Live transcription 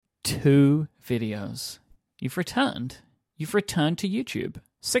2 videos. You've returned. You've returned to YouTube.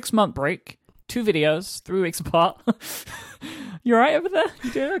 6-month break, 2 videos, 3 weeks apart. You all right over there?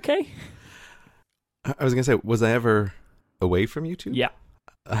 You doing okay? I was going to say, was I ever away from YouTube? Yeah.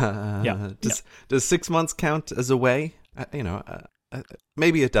 Does 6 months count as away?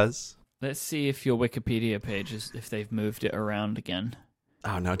 Maybe it does. Let's see if your Wikipedia page is, if they've moved it around again.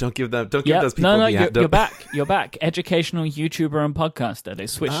 Oh no! Don't give those people. No, you're back. You're back. Educational YouTuber and podcaster. They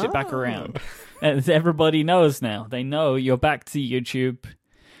switched it back around, and everybody knows now. They know you're back to YouTube.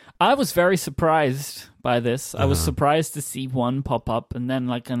 I was very surprised by this. I was surprised to see one pop up, and then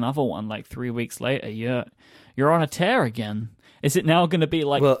like another one, like 3 weeks later. You're on a tear again. Is it now going to be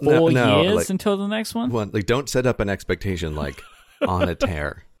like 4 years until the next one? Well, like, don't set up an expectation like on a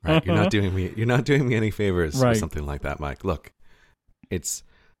tear. Right? You're not doing me any favors with something like that, Mike. Look. It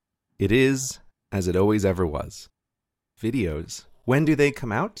is as it always ever was. Videos. When do they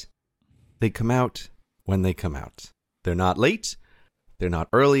come out? They come out when they come out. They're not late. They're not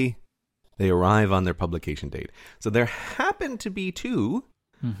early. They arrive on their publication date. So there happen to be 2,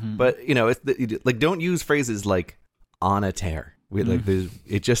 but it's don't use phrases like on a tear.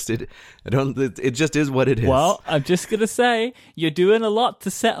 It just is what it is. Well, I'm just gonna say you're doing a lot to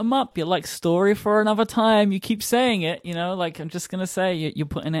set them up. You're like story for another time. You keep saying it, I'm just gonna say you're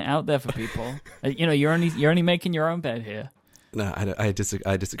putting it out there for people. You're only making your own bed here. No, I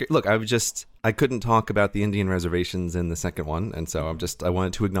disagree. Look, I couldn't talk about the Indian reservations in the second one, and so I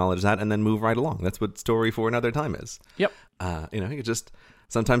wanted to acknowledge that and then move right along. That's what story for another time is. Yep.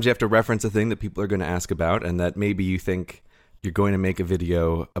 Sometimes you have to reference a thing that people are going to ask about, and that maybe you think you're going to make a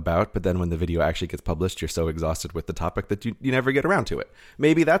video about, but then when the video actually gets published, you're so exhausted with the topic that you never get around to it.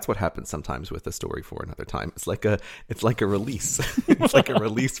 Maybe that's what happens sometimes with a story for another time. It's like a release. It's like a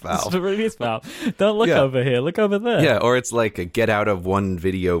release valve. It's a release valve. Don't look over here. Look over there. Yeah, or it's like a get out of one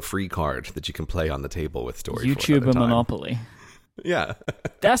video free card that you can play on the table with story for another YouTuber time. Monopoly. Yeah.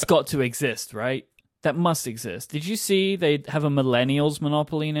 That's got to exist, right? That must exist. Did you see they have a millennials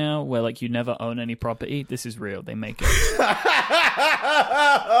monopoly now where like you never own any property? This is real. They make it.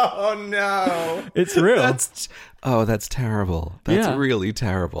 Oh no. It's real. That's terrible. That's really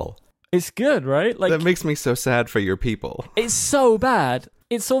terrible. It's good, right? Like that makes me so sad for your people. It's so bad.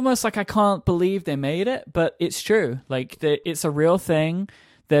 It's almost like I can't believe they made it, but it's true. Like it's a real thing.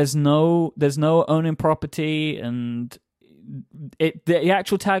 There's no owning property, and the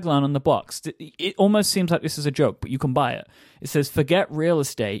actual tagline on the box, it almost seems like this is a joke, but you can buy it. It says, "Forget real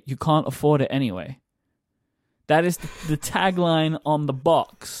estate, you can't afford it anyway." That is the tagline on the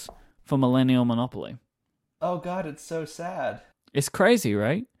box for Millennial Monopoly. Oh God, it's so sad. It's crazy,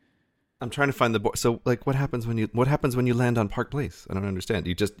 right? I'm trying to find the board. So, like, what happens when you land on Park Place? I don't understand.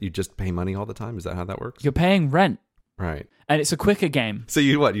 You just pay money all the time? Is that how that works? You're paying rent. Right. And it's a quicker game. So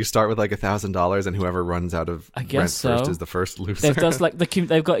you start with like $1,000, and whoever runs out of rent first is the first loser. They've got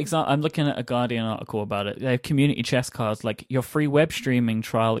I'm looking at a Guardian article about it. They have community chest cards like your free web streaming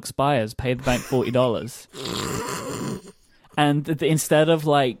trial expires. Pay the bank $40. And instead of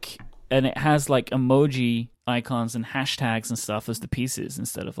and it has like emoji icons and hashtags and stuff as the pieces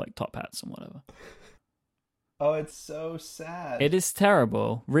instead of like top hats and whatever. Oh, it's so sad. It is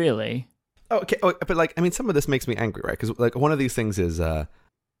terrible, really. Okay, but some of this makes me angry, right? Because like one of these things is a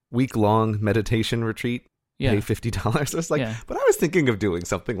week-long meditation retreat. Yeah. Pay $50. It's like, but I was thinking of doing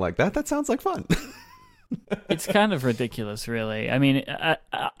something like that. That sounds like fun. It's kind of ridiculous, really. I mean,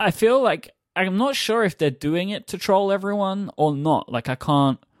 I feel like I'm not sure if they're doing it to troll everyone or not. Like, I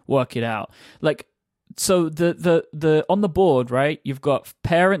can't work it out. Like, so the on the board, right? You've got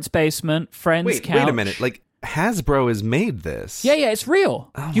parents' basement, friends' couch. Wait a minute, like. Hasbro has made this. Yeah, it's real.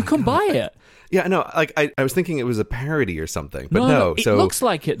 You can buy it. Yeah, no, like I was thinking it was a parody or something, but no. It looks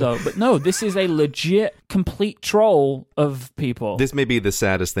like it though, but no, this is a legit, complete troll of people. This may be the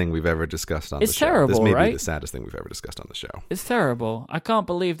saddest thing we've ever discussed on the show. It's terrible, This may right? be the saddest thing we've ever discussed on the show. It's terrible. I can't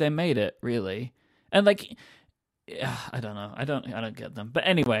believe they made it, really. And like, I don't know. I don't get them. But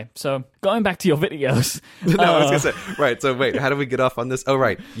anyway, so going back to your videos. No, I was going to say, right, so wait, how do we get off on this? Oh,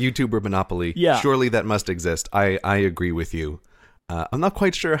 right, YouTuber monopoly. Yeah. Surely that must exist. I agree with you. I'm not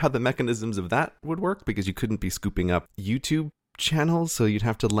quite sure how the mechanisms of that would work, because you couldn't be scooping up YouTube channels, so you'd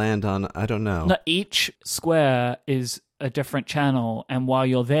have to land on, I don't know. No, each square is a different channel, and while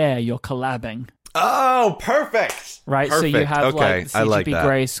you're there, you're collabing. Oh, perfect! Right, perfect. So you have like the CGP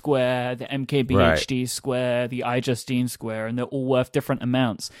Grey that. Square, the MKBHD Square, the iJustine Square, and they're all worth different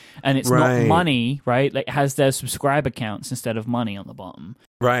amounts. And it's not money, right? Like, it has their subscriber counts instead of money on the bottom.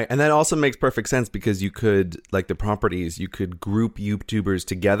 Right, and that also makes perfect sense, because you could, like the properties, you could group YouTubers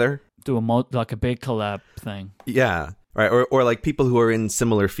together. Do a big collab thing. Yeah. Right, or like people who are in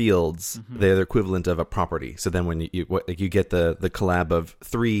similar fields, they're the equivalent of a property. So then when you get the collab of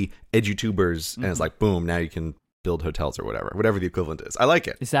 3 edutubers, and it's like, boom, now you can build hotels or whatever the equivalent is. I like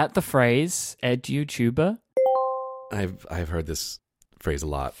it. Is that the phrase, edutuber? I've heard this phrase a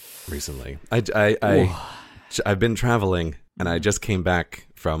lot recently. I've been traveling, and I just came back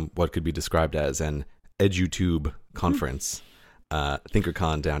from what could be described as an edutube conference.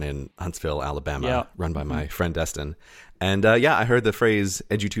 ThinkerCon down in Huntsville, Alabama, run by my friend Destin. And I heard the phrase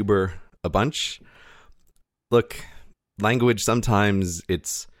edutuber a bunch. Look, language sometimes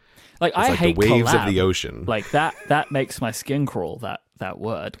it's like I hate the waves collab. Of the ocean. Like that makes my skin crawl, that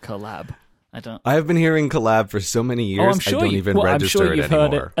word, collab. I've been hearing collab for so many years. I'm sure I don't even register I'm sure you've it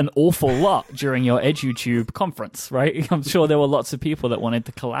anymore. heard it an awful lot during your EduTube conference, right? I'm sure there were lots of people that wanted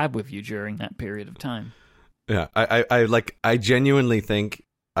to collab with you during that period of time. Yeah, I genuinely think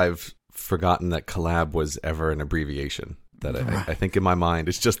I've forgotten that collab was ever an abbreviation. That I think in my mind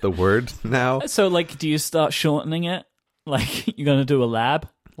it's just the word now. So, like, do you start shortening it? Like, you're going to do a lab?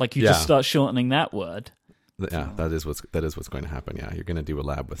 Like, you just start shortening that word? Yeah, that is what's going to happen. Yeah, you're going to do a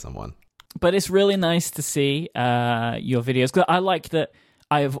lab with someone. But it's really nice to see your videos. 'Cause I like that.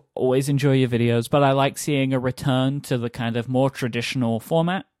 I've always enjoyed your videos, but I like seeing a return to the kind of more traditional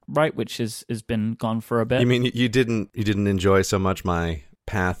format. Right, which has been gone for a bit. You mean you didn't enjoy so much my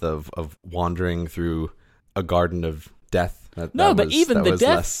path of wandering through a garden of death? Even the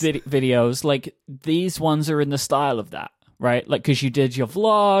death videos, like these ones are in the style of that, right? Like because you did your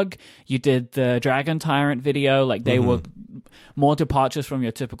vlog, you did the Dragon Tyrant video, like they were more departures from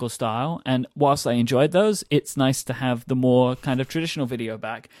your typical style. And whilst I enjoyed those, it's nice to have the more kind of traditional video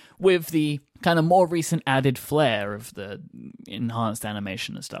back with the kind of more recent added flair of the enhanced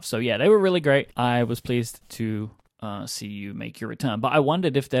animation and stuff. So yeah, they were really great. I was pleased to see you make your return. But I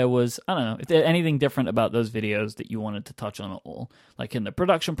wondered if there was, I don't know, if there's anything different about those videos that you wanted to touch on at all, like in the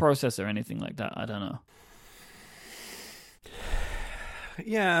production process or anything like that. I don't know.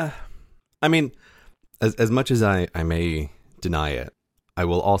 Yeah. I mean, as much as I may deny it, I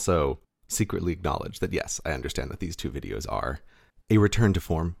will also secretly acknowledge that, yes, I understand that these 2 videos are a return to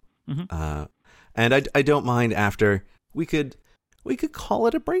form. And I don't mind after we could call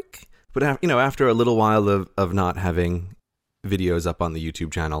it a break, but after a little while of not having videos up on the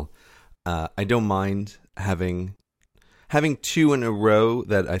YouTube channel, I don't mind having 2 in a row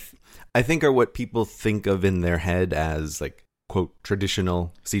that I think are what people think of in their head as like quote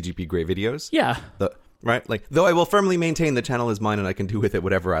traditional CGP Grey videos. Yeah. Right? Like though I will firmly maintain the channel is mine and I can do with it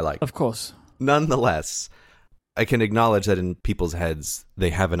whatever I like. Of course. Nonetheless, I can acknowledge that in people's heads,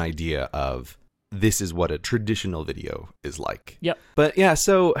 they have an idea of this is what a traditional video is like. Yep. But yeah,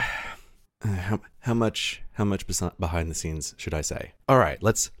 so how much behind the scenes should I say? All right,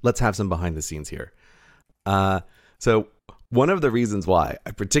 let's have some behind the scenes here. So one of the reasons why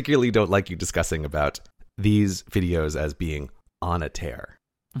I particularly don't like you discussing about these videos as being on a tear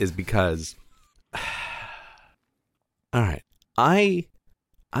is because, all right, I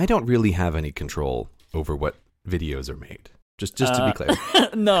don't really have any control over what videos are made. Just to be clear.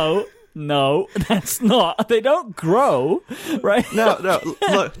 No, that's not. They don't grow, right? No.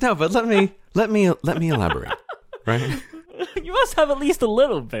 Look, no. But let me elaborate, right? You must have at least a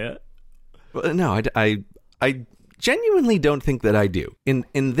little bit. Well, no, I genuinely don't think that I do. In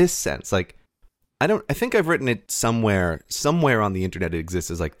this sense, like I think I've written it somewhere on the internet. It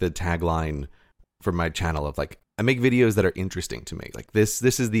exists as like the tagline for my channel of like I make videos that are interesting to me. Like this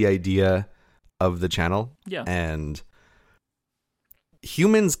is the idea of the channel. Yeah. And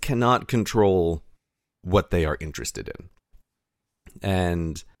humans cannot control what they are interested in.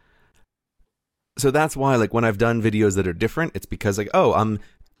 And so that's why, like, when I've done videos that are different, it's because, like, oh, I'm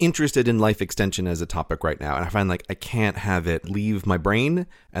interested in life extension as a topic right now. And I find, like, I can't have it leave my brain.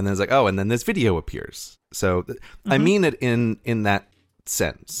 And then it's like, oh, and then this video appears. So I mean it in that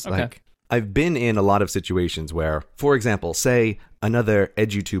sense. Okay. Like, I've been in a lot of situations where, for example, say another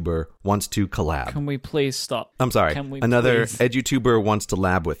edutuber wants to collab. Can we please stop? I'm sorry. Another edutuber wants to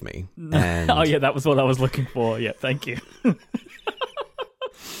lab with me. And oh, yeah, that was what I was looking for. Yeah, thank you.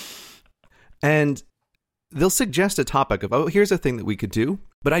 And they'll suggest a topic of, oh, here's a thing that we could do.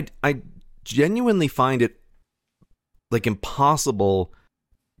 But I genuinely find it, like, impossible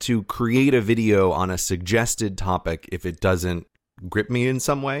to create a video on a suggested topic if it doesn't grip me in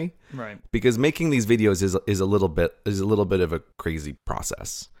some way. Right. Because making these videos is a little bit of a crazy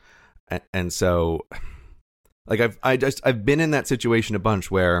process. And so, like, I've been in that situation a bunch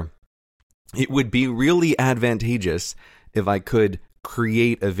where it would be really advantageous if I could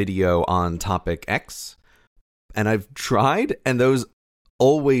create a video on topic X, and I've tried, and those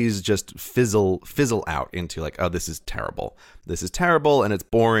always just fizzle out into like, oh, this is terrible, and it's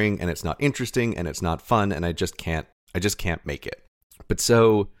boring, and it's not interesting, and it's not fun, and I just can't make it. But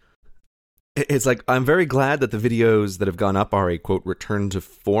so it's like, I'm very glad that the videos that have gone up are a quote return to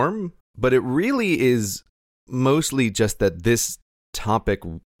form, but it really is mostly just that this topic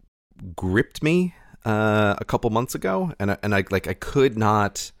gripped me a couple months ago, and I could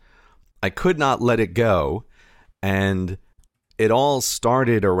not let it go. And it all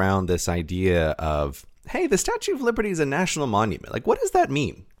started around this idea of, hey, the Statue of Liberty is a national monument. Like, what does that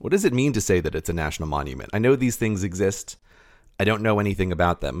mean? What does it mean to say that it's a national monument? I know these things exist. I don't know anything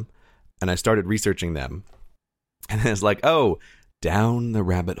about them. And I started researching them. And it's like, oh, down the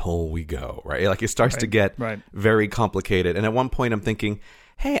rabbit hole we go, right? Like, it starts to get very complicated. And at one point I'm thinking,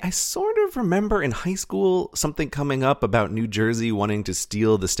 hey, I sort of remember in high school something coming up about New Jersey wanting to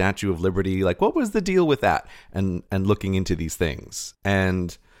steal the Statue of Liberty. Like, what was the deal with that? And looking into these things.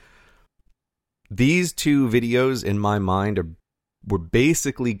 And these two videos, in my mind, were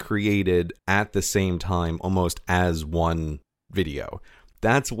basically created at the same time, almost as one video.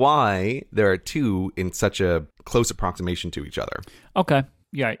 That's why there are two in such a close approximation to each other. Okay.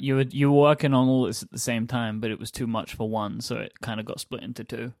 Yeah, you were working on all this at the same time, but it was too much for one, so it kind of got split into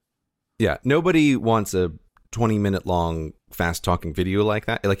two. Yeah, nobody wants a 20-minute long fast-talking video like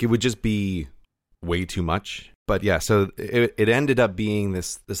that. Like, it would just be way too much. But yeah, so it ended up being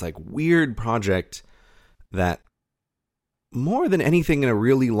this like weird project that more than anything in a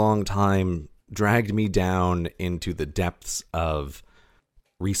really long time dragged me down into the depths of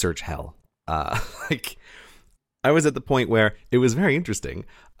research hell. Like, I was at the point where it was very interesting,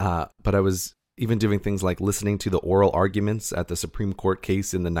 but I was even doing things like listening to the oral arguments at the Supreme Court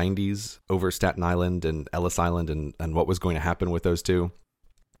case in the 90s over Staten Island and Ellis Island and what was going to happen with those two.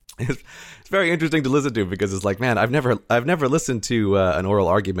 It's very interesting to listen to because it's like, man, I've never listened to an oral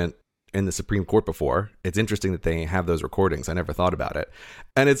argument in the Supreme Court before. It's interesting that they have those recordings. I never thought about it.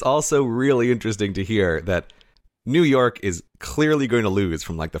 And it's also really interesting to hear that New York is clearly going to lose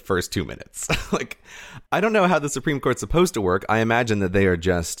from like the first 2 minutes. Like, I don't know how the Supreme Court's supposed to work. I imagine that they are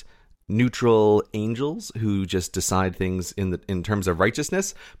just neutral angels who just decide things in terms of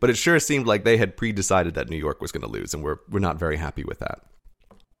righteousness. But it sure seemed like they had pre-decided that New York was going to lose, and we're not very happy with that.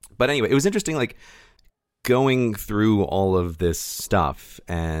 But anyway, it was interesting, like, going through all of this stuff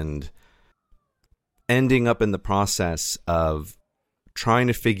and ending up in the process of trying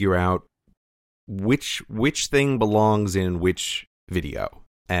to figure out which thing belongs in which video.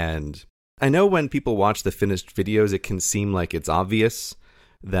 And I know when people watch the finished videos, it can seem like it's obvious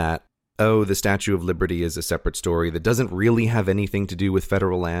that, oh, the Statue of Liberty is a separate story that doesn't really have anything to do with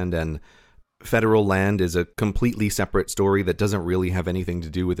federal land, and federal land is a completely separate story that doesn't really have anything to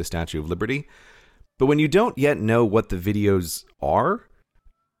do with the Statue of Liberty. But when you don't yet know what the videos are,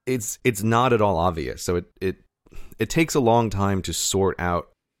 it's not at all obvious. So it takes a long time to sort out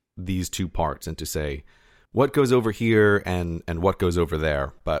these two parts and to say what goes over here and what goes over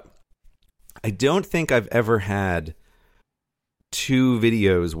there. But I don't think I've ever had two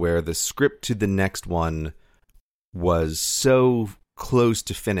videos where the script to the next one was so close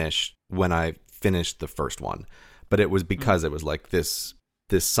to finish when I finished the first one. But it was because it was like this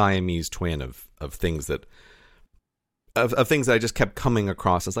Siamese twin of things that of things that I just kept coming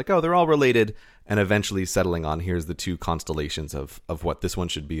across. It's like, oh, they're all related, and eventually settling on here's the two constellations of what this one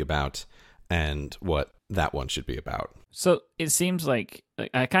should be about and what that one should be about. So it seems like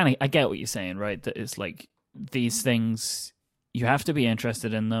I get what you're saying, right? That it's like these things, you have to be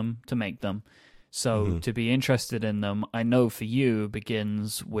interested in them to make them. So to be interested in them, I know for you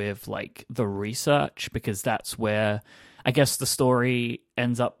begins with like the research, because that's where I guess the story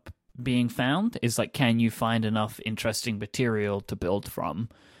ends up being found, is like, can you find enough interesting material to build from?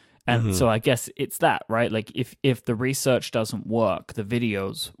 And so I guess it's that, right? Like if the research doesn't work, the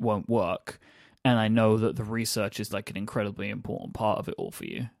videos won't work. And I know that the research is like an incredibly important part of it all for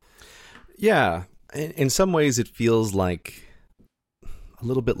you. Yeah. In some ways it feels like a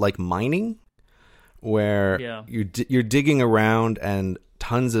little bit like mining, where you're digging around and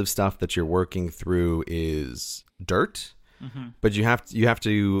tons of stuff that you're working through is dirt. But you have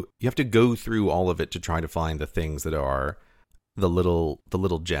to go through all of it to try to find the things that are the little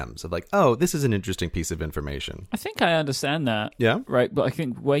gems of like, oh, this is an interesting piece of information. I think I understand that. Yeah. Right. But I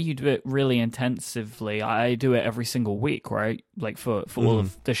think where you do it really intensively, I do it every single week, right? Like for all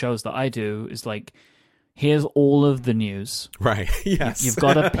of the shows that I do, is like, here's all of the news. Right. Yes. You've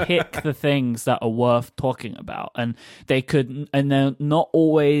got to pick the things that are worth talking about. And they're not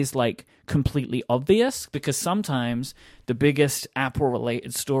always like completely obvious, because sometimes the biggest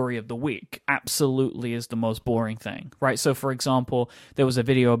Apple-related story of the week absolutely is the most boring thing, right? So, for example, there was a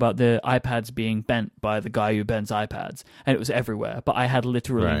video about the iPads being bent by the guy who bends iPads, and it was everywhere, but I had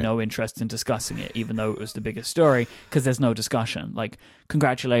literally no interest in discussing it, even though it was the biggest story, because there's no discussion. Like,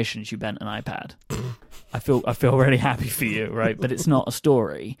 congratulations, you bent an iPad. I feel really happy for you, right? But it's not a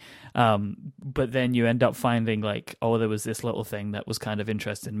story. But then you end up finding like, oh, there was this little thing that was kind of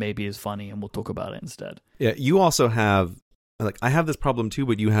interesting, maybe is funny, and we'll talk about it instead. Yeah, you also have, like, I have this problem too,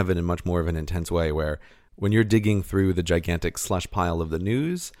 but you have it in much more of an intense way, where when you're digging through the gigantic slush pile of the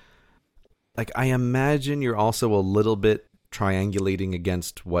news, like, I imagine you're also a little bit triangulating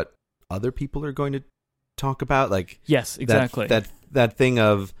against what other people are going to talk about. Like, yes, exactly. That thing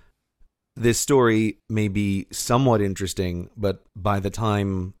of, this story may be somewhat interesting, but by the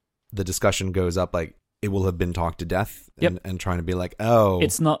time the discussion goes up, like, it will have been talked to death, and trying to be like, oh.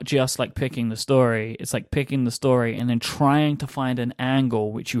 It's not just like picking the story. It's like picking the story and then trying to find an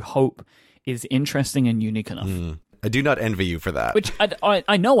angle which you hope is interesting and unique enough. I do not envy you for that. Which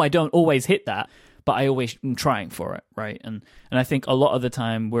I know I don't always hit that, but I always am trying for it, right? And I think a lot of the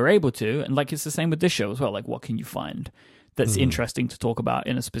time we're able to, and like it's the same with this show as well. Like, what can you find that's interesting to talk about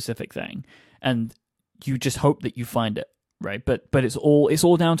in a specific thing? And you just hope that you find it, right? But it's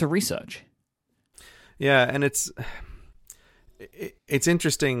all down to research. Yeah, and it's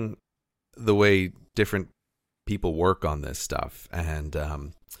interesting the way different people work on this stuff. And I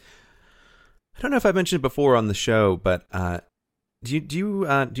don't know if I mentioned it before on the show, but do you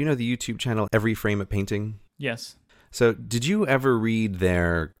know the YouTube channel Every Frame a Painting? Yes. So did you ever read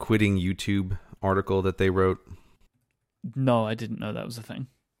their quitting YouTube article that they wrote? No, I didn't know that was a thing.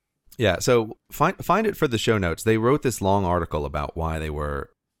 Yeah, so find it for the show notes. They wrote this long article about why they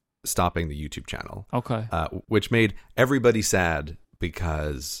were stopping the YouTube channel. Okay. Which made everybody sad,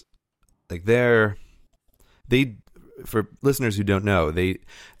 because like they for listeners who don't know, they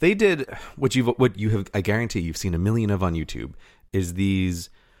did what you have, I guarantee you've seen a million of on YouTube, is these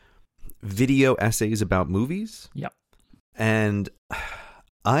video essays about movies. Yep. And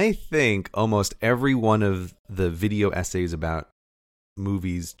I think almost every one of the video essays about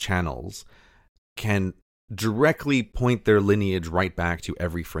movies channels can directly point their lineage right back to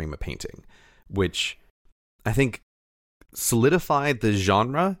Every Frame a Painting, which I think solidified the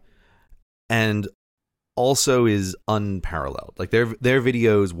genre and also is unparalleled. Like, their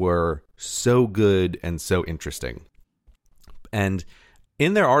videos were so good and so interesting. And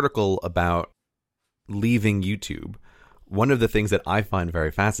in their article about leaving YouTube, one of the things that I find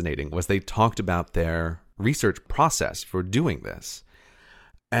very fascinating was they talked about their research process for doing this.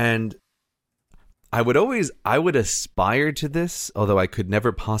 And I would aspire to this, although I could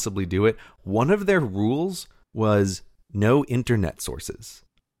never possibly do it. One of their rules was no internet sources.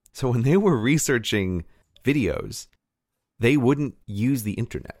 So when they were researching videos, they wouldn't use the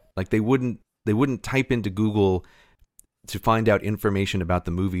internet. Like, they wouldn't type into Google to find out information about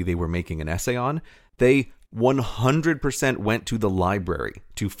the movie they were making an essay on. They 100% went to the library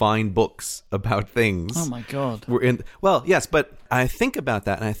to find books about things. Oh my God. Well, yes, but I think about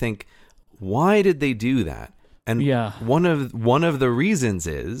that and I think, why did they do that? And one of the reasons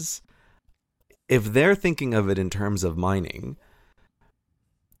is, if they're thinking of it in terms of mining,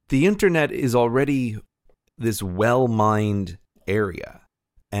 the internet is already this well-mined area.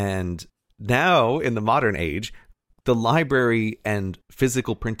 And now, in the modern age, the library and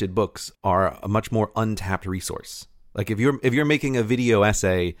physical printed books are a much more untapped resource. Like, if you're making a video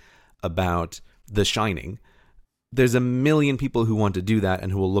essay about The Shining, there's a million people who want to do that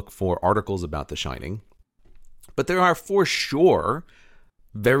and who will look for articles about The Shining. But there are, for sure,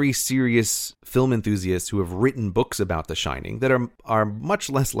 very serious film enthusiasts who have written books about The Shining that are much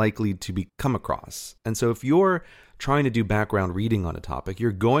less likely to be come across. And so if you're trying to do background reading on a topic,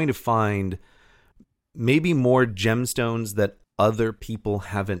 you're going to find maybe more gemstones that other people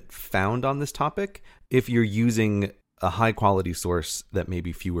haven't found on this topic if you're using a high quality source that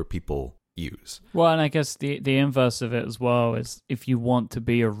maybe fewer people use. Well, and I guess the inverse of it as well is, if you want to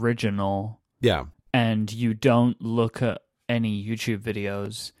be original, and you don't look at any YouTube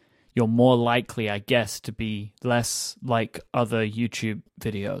videos, you're more likely, I guess, to be less like other YouTube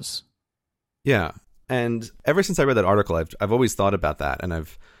videos. Yeah. And ever since I read that article, I've always thought about that, and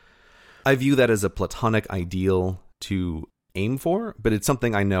I view that as a platonic ideal to aim for, but it's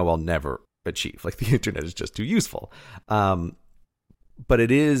something I know I'll never achieve. Like, the internet is just too useful. But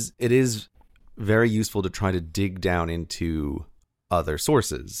it is very useful to try to dig down into other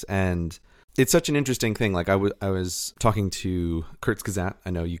sources. And it's such an interesting thing. Like, I was talking to Kurzgesagt.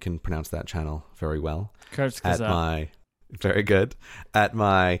 I know you can pronounce that channel very well. Kurzgesagt. Very good. At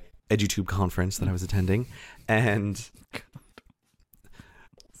my EduTube conference that I was attending, and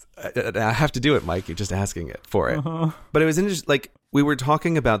I have to do it, Mike. You're just asking it for it. Uh-huh. But it was interesting. Like, we were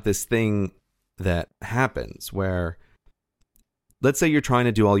talking about this thing that happens where, let's say you're trying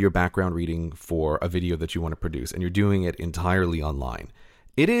to do all your background reading for a video that you want to produce, and you're doing it entirely online.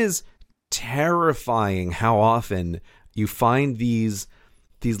 It is terrifying how often you find these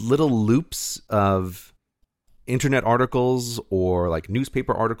little loops of internet articles or like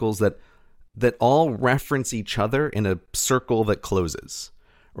newspaper articles that all reference each other in a circle that closes,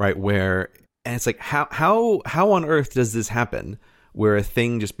 right? And it's like, how on earth does this happen, where a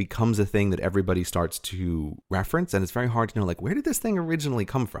thing just becomes a thing that everybody starts to reference, and it's very hard to know, like, where did this thing originally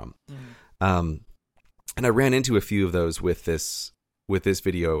come from? And I ran into a few of those with this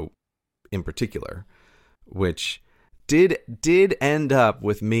video in particular, which did end up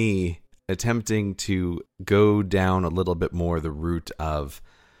with me attempting to go down a little bit more the route of,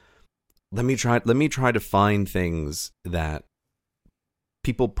 let me try to find things that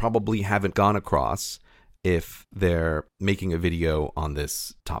people probably haven't gone across if they're making a video on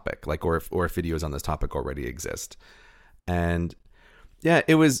this topic, like, or if videos on this topic already exist. And yeah,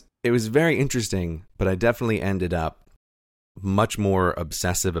 it was very interesting, but I definitely ended up much more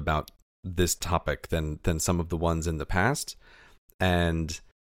obsessive about this topic than some of the ones in the past. And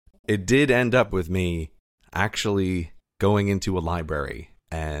it did end up with me actually going into a library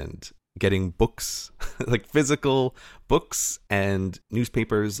and getting books, like physical books and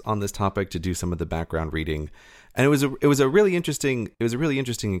newspapers on this topic, to do some of the background reading. And it was a really interesting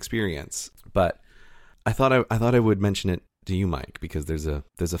experience. But I thought I would mention it to you, Mike, because there's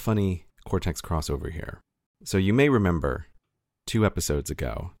a funny Cortex crossover here. So you may remember 2 episodes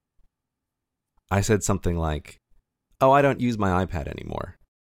ago, I said something like, "Oh, I don't use my iPad anymore,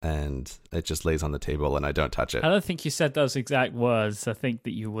 and it just lays on the table and I don't touch it." I don't think you said those exact words. I think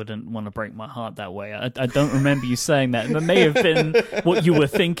that you wouldn't want to break my heart that way. I don't remember you saying that. That may have been what you were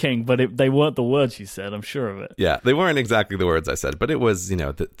thinking, but they weren't the words you said. I'm sure of it. Yeah, they weren't exactly the words I said, but it was,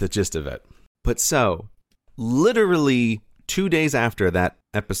 the gist of it. But so, literally 2 days after that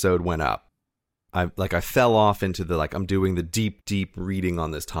episode went up, I fell off into the, I'm doing the deep reading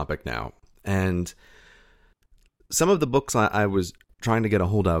on this topic now. And some of the books I was trying to get a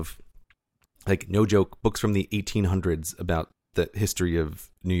hold of, like, no joke, books from the 1800s about the history of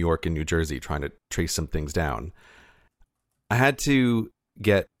New York and New Jersey, trying to trace some things down. I had to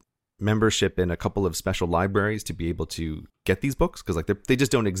get membership in a couple of special libraries to be able to get these books, because they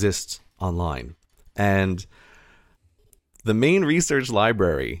just don't exist online. And the main research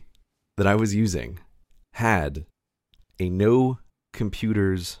library that I was using had a no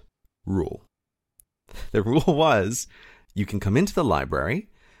computers rule. The rule was, you can come into the library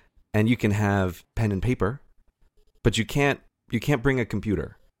and you can have pen and paper, but you can't bring a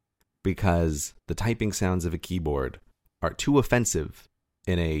computer, because the typing sounds of a keyboard are too offensive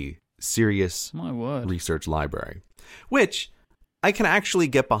in a serious research library, which I can actually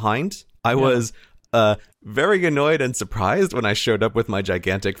get behind. I was very annoyed and surprised when I showed up with my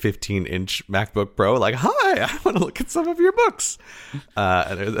gigantic 15-inch MacBook Pro, like, "Hi, I want to look at some of your books."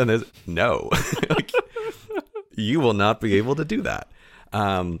 And there's no, you will not be able to do that.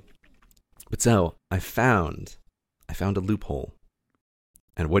 But so I found a loophole.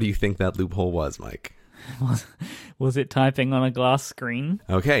 And what do you think that loophole was, Mike? Was it typing on a glass screen?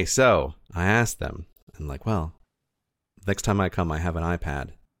 Okay, so I asked them, and well, next time I come, I have an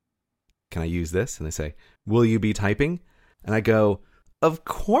iPad. Can I use this? And they say, "Will you be typing?" And I go, "Of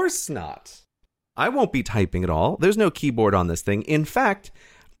course not. I won't be typing at all. There's no keyboard on this thing. In fact,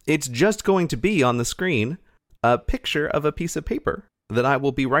 it's just going to be on the screen a picture of a piece of paper that I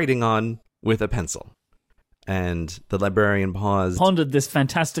will be writing on with a pencil." And the librarian pondered this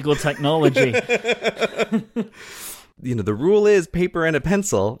fantastical technology. The rule is paper and a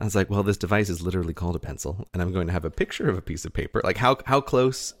pencil. I was like, well, this device is literally called a pencil, and I'm going to have a picture of a piece of paper. Like, how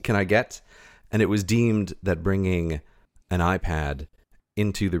close can I get? And it was deemed that bringing an iPad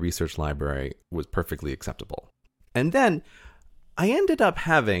into the research library was perfectly acceptable. And then I ended up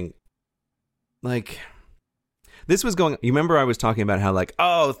having, this was going, you remember I was talking about how,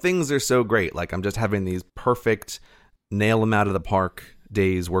 oh, things are so great. I'm just having these perfect nail them out of the park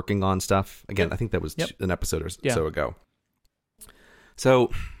days working on stuff. Again, I think that was an episode or so ago.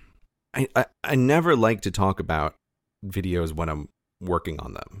 So I never like to talk about videos when I'm working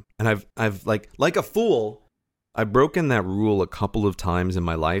on them. And I've like a fool, I've broken that rule a couple of times in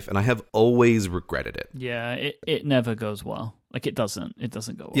my life, and I have always regretted it. Yeah, it never goes well. It doesn't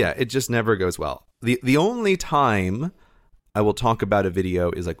go well. Yeah, it just never goes well. The only time I will talk about a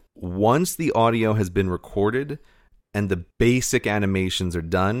video is once the audio has been recorded and the basic animations are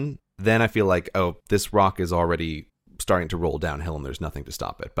done, then I feel like, oh, this rock is already starting to roll downhill and there's nothing to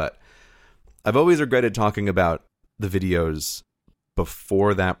stop it. But I've always regretted talking about the videos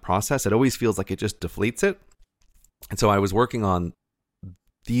before that process. It always feels like it just deflates it. And so I was working on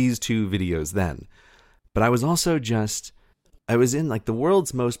these 2 videos then. But I was also I was in like the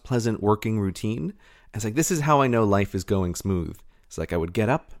world's most pleasant working routine. It's like, this is how I know life is going smooth. It's like I would get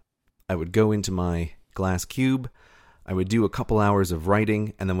up, I would go into my glass cube, I would do a couple hours of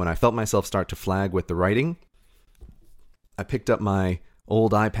writing, and then when I felt myself start to flag with the writing, I picked up my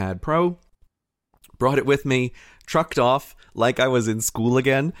old iPad Pro, brought it with me, trucked off like I was in school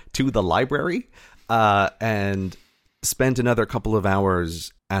again to the library, and spent another couple of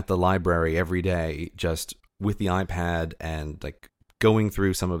hours at the library every day just with the iPad and like going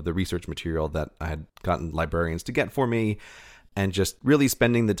through some of the research material that I had gotten librarians to get for me, and just really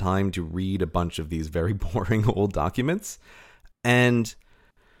spending the time to read a bunch of these very boring old documents. And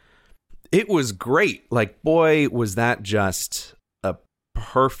it was great. Like, boy, was that just a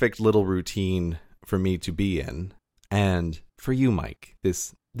perfect little routine for me to be in. And for you, Mike,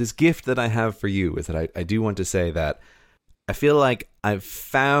 this gift that I have for you is that I do want to say that I feel like I've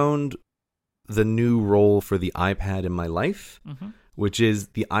found the new role for the iPad in my life, which is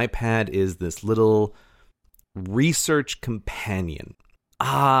the iPad is this little research companion.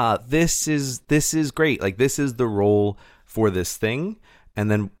 This is great. Like, this is the role for this thing. And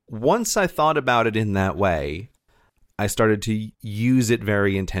then once I thought about it in that way, I started to use it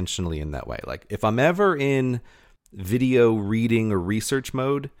very intentionally in that way. Like, if I'm ever in video reading or research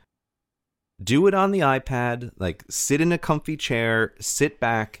mode, do it on the iPad. Like, sit in a comfy chair, sit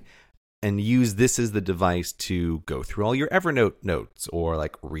back, and use this as the device to go through all your Evernote notes, or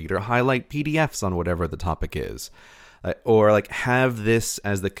like read or highlight PDFs on whatever the topic is, or like have this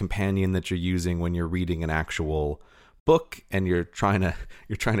as the companion that you're using when you're reading an actual book and you're trying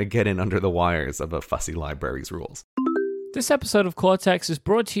to get in under the wires of a fussy library's rules. This episode of Cortex is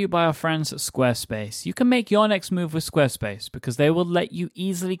brought to you by our friends at Squarespace. You can make your next move with Squarespace because they will let you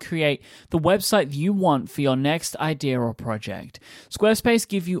easily create the website you want for your next idea or project. Squarespace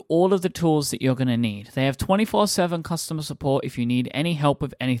give you all of the tools that you're going to need. They have 24/7 customer support if you need any help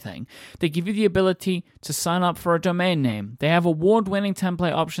with anything. They give you the ability to sign up for a domain name. They have award-winning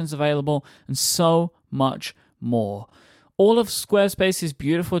template options available and so much more. All of Squarespace's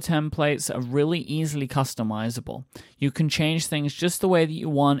beautiful templates are really easily customizable. You can change things just the way that you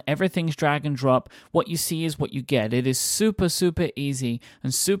want. Everything's drag and drop. What you see is what you get. It is super, super easy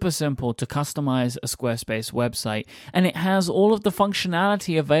and super simple to customize a Squarespace website, and it has all of the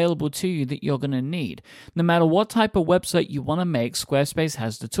functionality available to you that you're going to need. No matter what type of website you want to make, Squarespace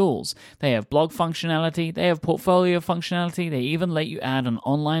has the tools. They have blog functionality, they have portfolio functionality, they even let you add an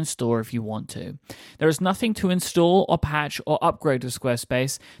online store if you want to. There is nothing to install or patch or upgrade with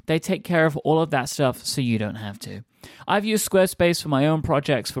Squarespace. They take care of all of that stuff so you don't have to. I've used Squarespace for my own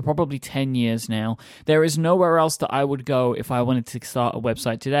projects for probably 10 years now. There is nowhere else that I would go if I wanted to start a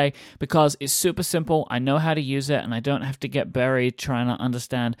website today because it's super simple. I know how to use it and I don't have to get buried trying to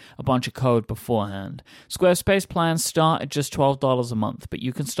understand a bunch of code beforehand. Squarespace plans start at just $12 a month, but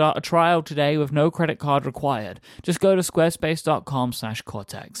you can start a trial today with no credit card required. Just go to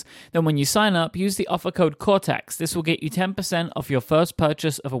squarespace.com/Cortex. Then when you sign up, use the offer code Cortex. This will get you 10% off your first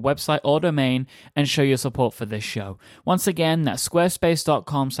purchase of a website or domain and show your support for this show. Once again, that's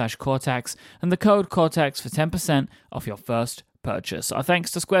squarespace.com/Cortex and the code Cortex for 10% off your first purchase. Our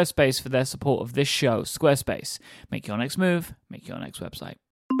thanks to Squarespace for their support of this show. Squarespace, make your next move, make your next website.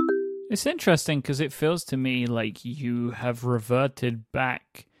 It's interesting because it feels to me like you have reverted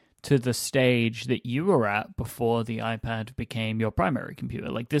back to the stage that you were at before the iPad became your primary computer.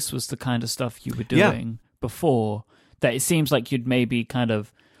 Like, this was the kind of stuff you were doing before that it seems like you'd maybe kind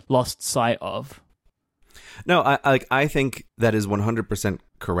of lost sight of. No, I think that is 100%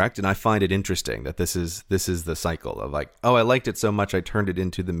 correct, and I find it interesting that this is the cycle of like, oh, I liked it so much I turned it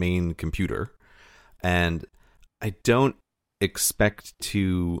into the main computer, and I don't expect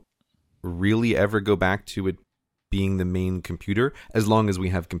to really ever go back to it being the main computer as long as we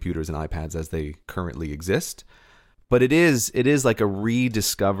have computers and iPads as they currently exist. But it is like a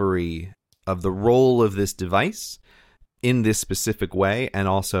rediscovery of the role of this device in this specific way, and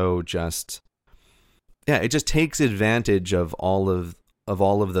also just it just takes advantage of all of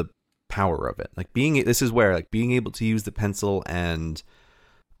the power of it. Like this is where like being able to use the pencil and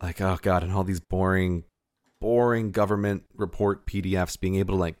like, oh God, and all these boring government report PDFs, being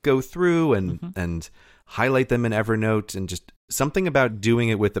able to like go through and highlight them in Evernote, and just something about doing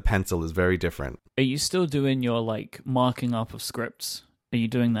it with the pencil is very different. Are you still doing your like marking up of scripts Are you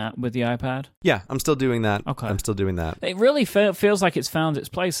doing that with the iPad? Yeah, I'm still doing that. Okay. I'm still doing that. It really feels like it's found its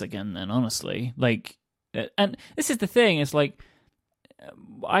place again then, honestly. Like, and this is the thing, it's like,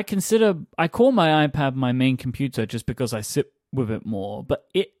 I call my iPad my main computer just because I sit with it more, but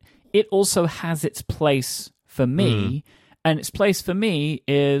it also has its place for me, and its place for me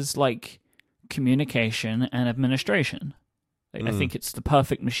is like communication and administration. Like, I think it's the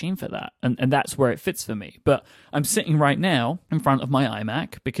perfect machine for that, and that's where it fits for me. But I'm sitting right now in front of my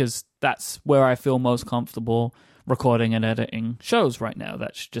iMac because that's where I feel most comfortable recording and editing shows right now.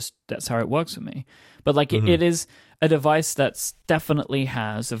 That's how it works for me. But like it is a device that's definitely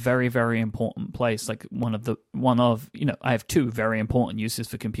has a very, very important place. Like one of I have two very important uses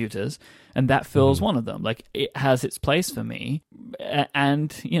for computers, and that fills one of them. Like it has its place for me,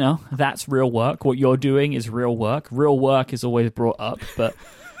 and that's real work. What you're doing is real work. Real work is always brought up, but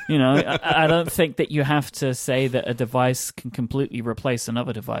I don't think that you have to say that a device can completely replace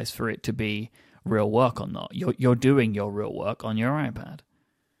another device for it to be real work or not. You're doing your real work on your iPad.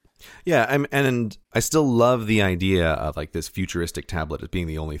 Yeah, and I still love the idea of like this futuristic tablet as being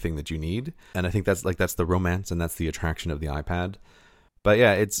the only thing that you need, and I think that's the romance and that's the attraction of the iPad. But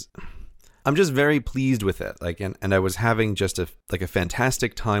yeah, I'm just very pleased with it. Like, and I was having just a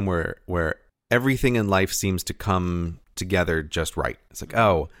fantastic time where everything in life seems to come together just right. It's like,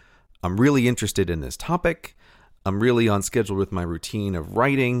 oh, I'm really interested in this topic. I'm really on schedule with my routine of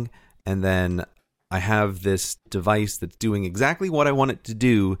writing, and then I have this device that's doing exactly what I want it to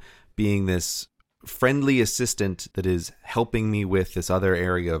do, being this friendly assistant that is helping me with this other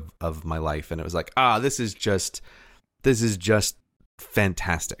area of my life. And it was like, this is just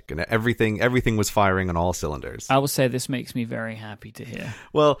fantastic. And everything was firing on all cylinders. I will say this makes me very happy to hear.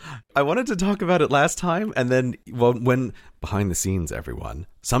 Well, I wanted to talk about it last time, and then, when behind the scenes, everyone,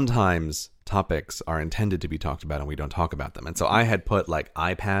 sometimes topics are intended to be talked about and we don't talk about them. And so I had put like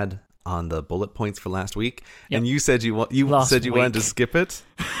iPad on the bullet points for last week, and you said you wanted to skip it.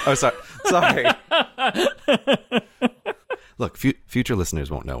 Oh, sorry. Look, future listeners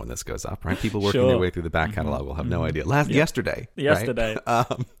won't know when this goes up, right? People working their way through the back catalog will have no idea. Yesterday. Right?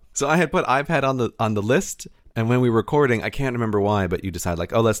 So I had put iPad on the list, and when we were recording, I can't remember why, but you decided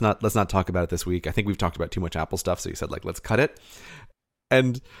like, oh, let's not talk about it this week. I think we've talked about too much Apple stuff, so you said like, let's cut it.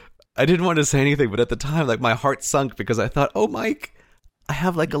 And I didn't want to say anything, but at the time, like my heart sunk because I thought, oh, Mike, I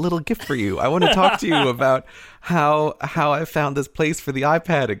have like a little gift for you. I want to talk to you about how I found this place for the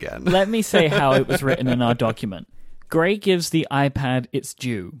iPad again. Let me say how it was written in our document. Gray gives the iPad its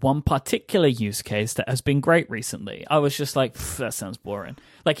due. One particular use case that has been great recently. I was just like, that sounds boring.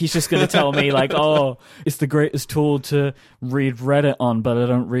 Like he's just going to tell me like, oh, it's the greatest tool to read Reddit on, but I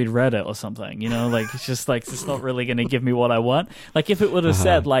don't read Reddit or something. Like it's just like, it's not really going to give me what I want. Like if it would have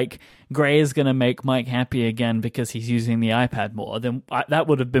said like, Gray is going to make Mike happy again because he's using the iPad more, then that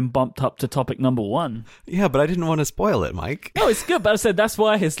would have been bumped up to topic number 1. Yeah, but I didn't want to spoil it, Mike. No, it's good. But I said that's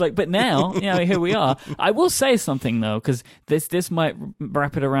why it's like, but now, here we are. I will say something though, because this might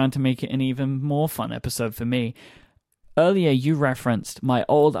wrap it around to make it an even more fun episode for me. Earlier, you referenced my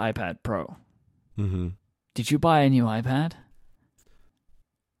old iPad Pro. Mm-hmm. Did you buy a new iPad?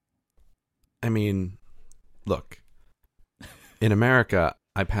 I mean, look, in America,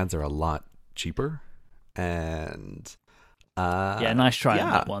 iPads are a lot cheaper, and nice try on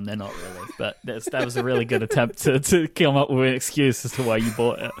that one. They're not really, but that was a really good attempt to come up with an excuse as to why you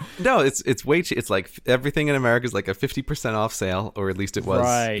bought it. No, it's way cheap. It's like everything in America is like a 50% off sale, or at least it was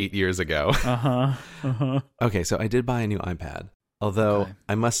 8 years ago. Okay, so I did buy a new iPad, although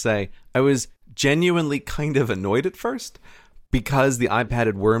I must say I was genuinely kind of annoyed at first because the iPad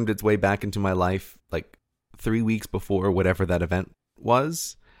had wormed its way back into my life like 3 weeks before whatever that event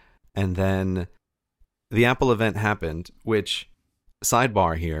was, and then the Apple event happened, which,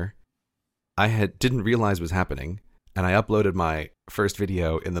 sidebar here, I didn't realize was happening, and I uploaded my first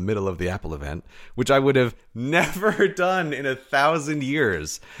video in the middle of the Apple event, which I would have never done in 1,000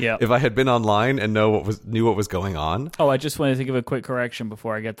 years if I had been online and knew what was going on. Oh, I just wanted to give a quick correction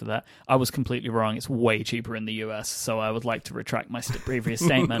before I get to that. I was completely wrong. It's way cheaper in the US, so I would like to retract my previous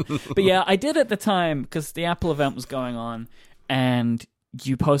statement. But yeah, I did at the time because the Apple event was going on, and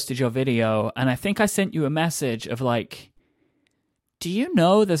you posted your video, and I think I sent you a message of like, do you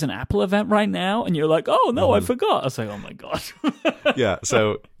know there's an Apple event right now? And you're like, oh, no, I forgot. I was like, oh, my God. Yeah,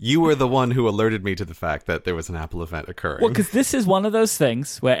 so you were the one who alerted me to the fact that there was an Apple event occurring. Well, because this is one of those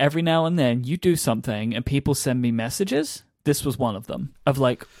things where every now and then you do something and people send me messages. This was one of them of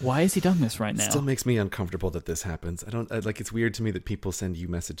like, why has he done this right now? It still makes me uncomfortable that this happens. It's weird to me that people send you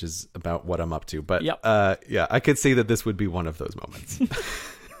messages about what I'm up to. But I could see that this would be one of those moments.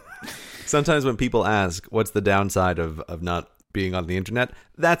 Sometimes when people ask, what's the downside of not being on the internet,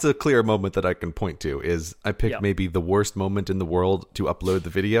 that's a clear moment that I can point to. Is I picked maybe the worst moment in the world to upload the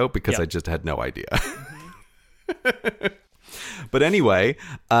video because I just had no idea. But anyway,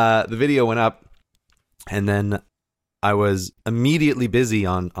 the video went up, and then I was immediately busy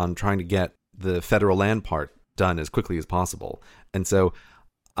on trying to get the federal land part done as quickly as possible. And so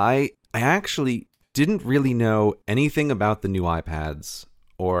I actually didn't really know anything about the new iPads,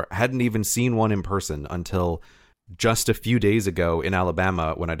 or hadn't even seen one in person until just a few days ago in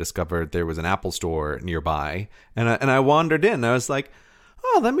Alabama, when I discovered there was an Apple store nearby, and I wandered in. I was like,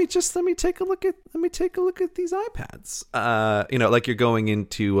 oh, let me take a look at these iPads. Like you're going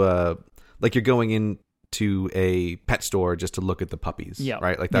into a pet store just to look at the puppies,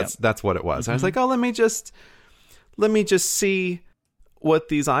 right? Like that's what it was. Mm-hmm. I was like, oh, let me just see what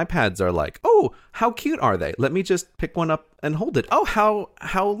these iPads are like. Oh, how cute are they? Let me just pick one up and hold it. Oh,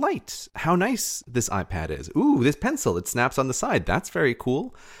 how light, how nice this iPad is. Ooh, this pencil, it snaps on the side. That's very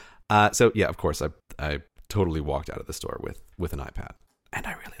cool. So yeah, of course, I totally walked out of the store with an iPad, and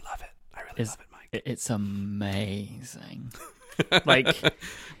I really love it. I really love it, Mike. It's amazing. Like,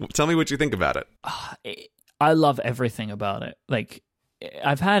 tell me what you think about it. I love everything about it. Like,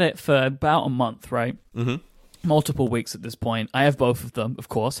 I've had it for about a month, right? Mm-hmm. Multiple weeks at this point. I have both of them, of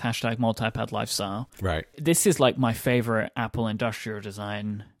course. #multipad lifestyle. Right. This is like my favorite Apple industrial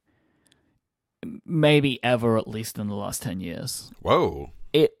design, maybe ever, at least in the last 10 years. Whoa.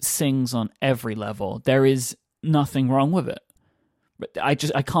 It sings on every level. There is nothing wrong with it. But I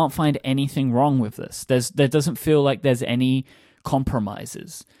can't find anything wrong with this. There doesn't feel like there's any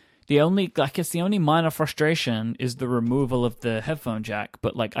compromises. The only minor frustration is the removal of the headphone jack,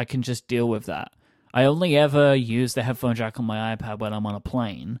 but like I can just deal with that. I only ever use the headphone jack on my iPad when I'm on a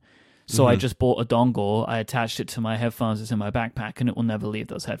plane. So I just bought a dongle, I attached it to my headphones, it's in my backpack, and it will never leave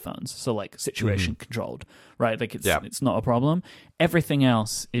those headphones. So like situation controlled, right? Like it's not a problem. Everything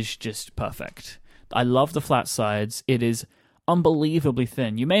else is just perfect. I love the flat sides. It is unbelievably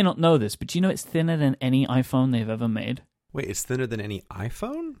thin. You may not know this, but do you know it's thinner than any iPhone they've ever made? Wait, it's thinner than any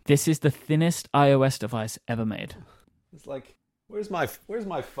iPhone? This is the thinnest iOS device ever made. It's like, where's my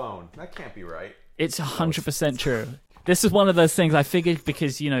phone? That can't be right. It's 100% true. This is one of those things I figured,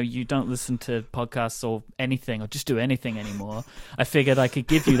 because, you don't listen to podcasts or anything, or just do anything anymore. I figured I could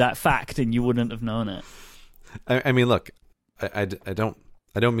give you that fact and you wouldn't have known it. I mean, look, I don't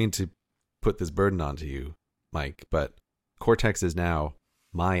mean to put this burden onto you, Mike, but Cortex is now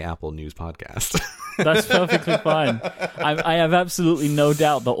my Apple News podcast. That's perfectly fine. I have absolutely no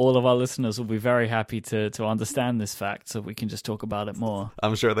doubt that all of our listeners will be very happy to understand this fact, so we can just talk about it more.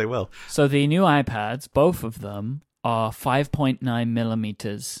 I'm sure they will. So the new iPads, both of them, are 5.9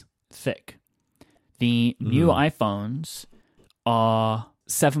 millimeters thick. The new iPhones are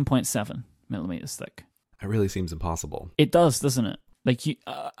 7.7 millimeters thick. It really seems impossible. It does, doesn't it? Like,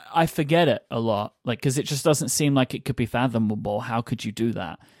 I forget it a lot, like, because it just doesn't seem like it could be fathomable. How could you do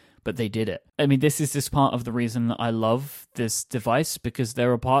that? But they did it. I mean, this is just part of the reason that I love this device, because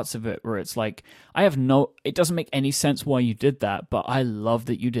there are parts of it where it's like, it doesn't make any sense why you did that, but I love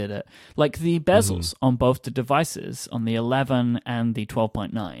that you did it. Like the bezels on both the devices, on the 11 and the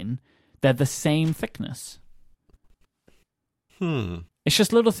 12.9, they're the same thickness. It's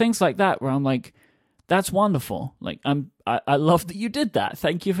just little things like that where I'm like, that's wonderful. Like, I love that you did that.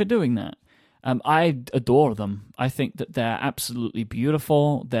 Thank you for doing that. I adore them. I think that they're absolutely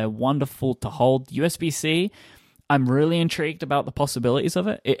beautiful. They're wonderful to hold. USB-C, I'm really intrigued about the possibilities of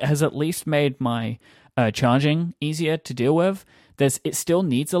it. It has at least made my charging easier to deal with. It still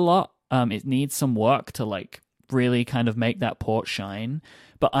needs a lot. It needs some work to like really kind of make that port shine.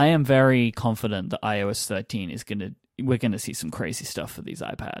 But I am very confident that iOS 13 we're going to see some crazy stuff for these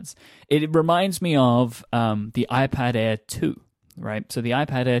iPads. It reminds me of the iPad Air 2. Right, so the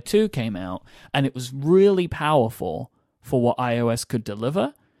iPad Air 2 came out, and it was really powerful for what iOS could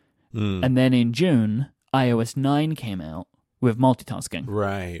deliver. And then in June, iOS 9 came out with multitasking.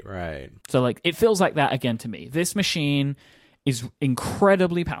 Right. So like, it feels like that again to me. This machine is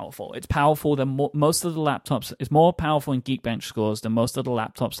incredibly powerful. It's powerful than most of the laptops. It's more powerful in Geekbench scores than most of the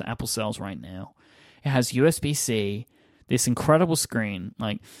laptops that Apple sells right now. It has USB-C, this incredible screen.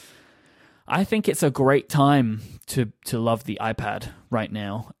 Like, I think it's a great time to love the iPad right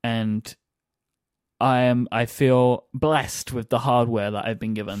now, and I feel blessed with the hardware that I've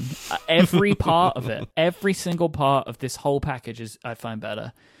been given. Every part of it, every single part of this whole package I find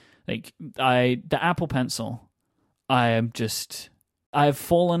better. Like the Apple Pencil, I've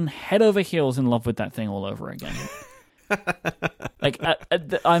fallen head over heels in love with that thing all over again. Like,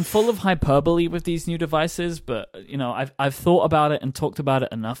 I'm full of hyperbole with these new devices, but I've thought about it and talked about it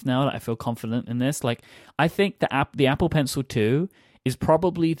enough now that I feel confident in this. Like, I think the Apple Pencil 2 is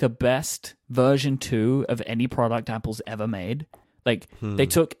probably the best version 2 of any product Apple's ever made. Like, they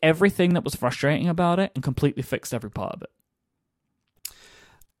took everything that was frustrating about it and completely fixed every part of it.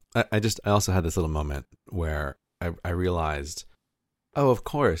 I also had this little moment where I realized, oh, of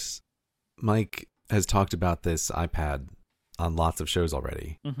course, Mike has talked about this iPad on lots of shows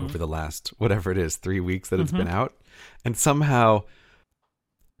already over the last, whatever it is, 3 weeks that it's been out. And somehow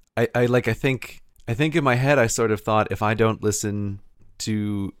I think in my head, I sort of thought, if I don't listen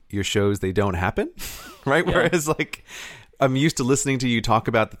to your shows, they don't happen. Right. Yeah. Whereas like, I'm used to listening to you talk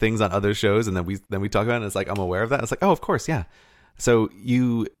about the things on other shows, and then we talk about it, and it's like, I'm aware of that. It's like, oh, of course. Yeah. So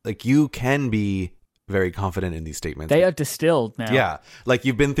you can be very confident in these statements. They are distilled now. Yeah. Like,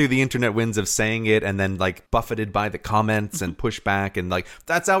 you've been through the internet winds of saying it and then like buffeted by the comments and pushback and like,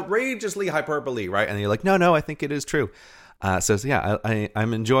 that's outrageously hyperbole, right? And you're like, no, I think it is true. So yeah,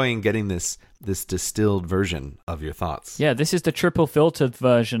 I'm enjoying getting this distilled version of your thoughts. Yeah, this is the triple filtered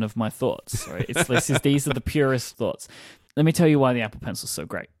version of my thoughts, right? These are the purest thoughts. Let me tell you why the Apple Pencil is so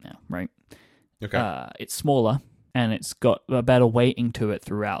great now, right? Okay. It's smaller and it's got a better weighting to it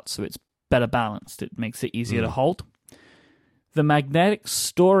throughout, so it's better balanced. It makes it easier to hold. The magnetic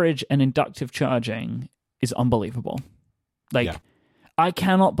storage and inductive charging is unbelievable. Like, I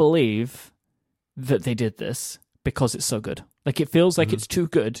cannot believe that they did this because it's so good. Like, it feels like it's too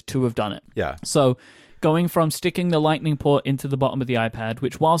good to have done it. Yeah. So going from sticking the lightning port into the bottom of the iPad,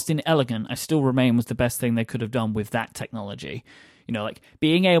 which whilst inelegant, I still remain was the best thing they could have done with that technology. Like,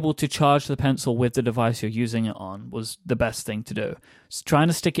 being able to charge the pencil with the device you're using it on was the best thing to do. So trying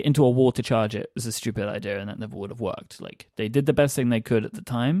to stick it into a wall to charge it was a stupid idea, and that never would have worked. Like, they did the best thing they could at the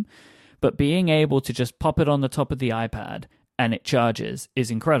time, but being able to just pop it on the top of the iPad and it charges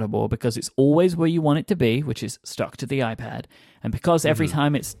is incredible, because it's always where you want it to be, which is stuck to the iPad. And because every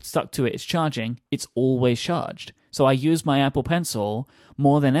time it's stuck to it, it's charging, it's always charged. So I use my Apple Pencil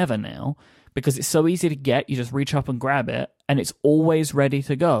more than ever now, because it's so easy to get. You just reach up and grab it, and it's always ready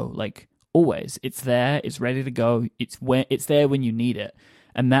to go. Like, always. It's there. It's ready to go. It's there when you need it.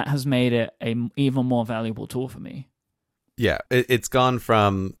 And that has made it an even more valuable tool for me. Yeah, it's gone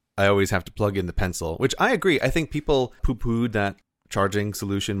from, I always have to plug in the pencil, which I agree. I think people poo-pooed that charging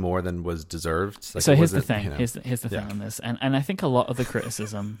solution more than was deserved. Like, so here's the thing. Here's the thing on this. And I think a lot of the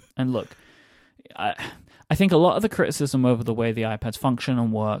criticism, and look, I think a lot of the criticism over the way the iPads function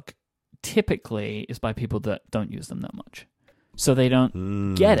and work typically is by people that don't use them that much. So they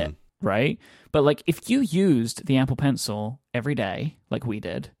don't get it, right? But like, if you used the Apple Pencil every day, like we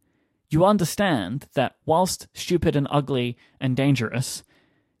did, you understand that whilst stupid and ugly and dangerous,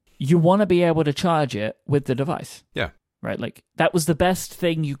 you want to be able to charge it with the device. Yeah. Right? Like, that was the best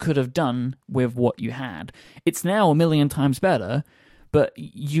thing you could have done with what you had. It's now a million times better, but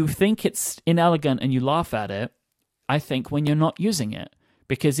you think it's inelegant and you laugh at it, I think, when you're not using it.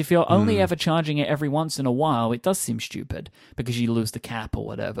 Because if you're only ever charging it every once in a while, it does seem stupid because you lose the cap or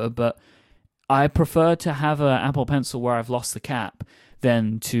whatever. But I prefer to have an Apple Pencil where I've lost the cap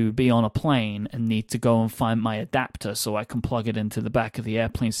than to be on a plane and need to go and find my adapter so I can plug it into the back of the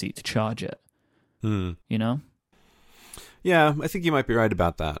airplane seat to charge it. You know? Yeah, I think you might be right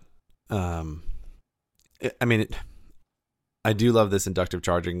about that. I mean, I do love this inductive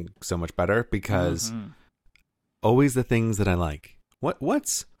charging so much better because always the things that I like.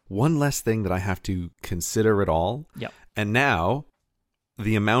 What's one less thing that I have to consider at all? Yep. And now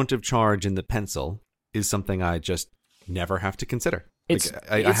the amount of charge in the pencil is something I just never have to consider.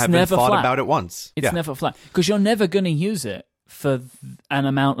 I haven't thought about it once. It's never flat because you're never going to use it for an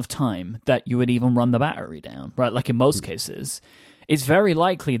amount of time that you would even run the battery down, right? Like in most cases, it's very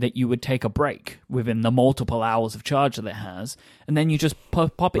likely that you would take a break within the multiple hours of charge that it has, and then you just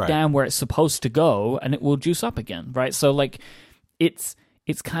pop it down where it's supposed to go, and it will juice up again, right? So like, it's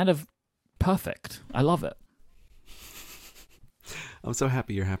kind of perfect. I love it. I'm so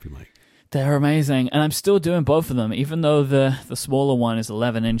happy you're happy, Mike. They're amazing, and I'm still doing both of them, even though the smaller one is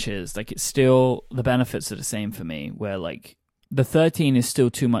 11 inches. Like, it's still, the benefits are the same for me, where like the 13 is still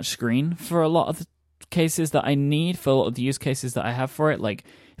too much screen for a lot of the cases that I need, for a lot of the use cases that I have for it. Like,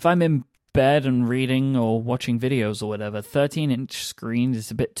 if I'm in bed and reading or watching videos or whatever, 13-inch screen is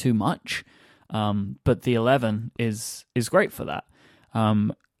a bit too much. But the 11 is great for that.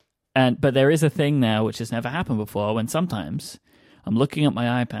 But there is a thing now which has never happened before, when sometimes I'm looking at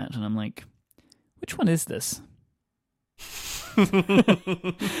my iPad and I'm like, which one is this?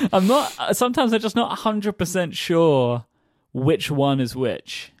 Sometimes I'm just not 100% sure which one is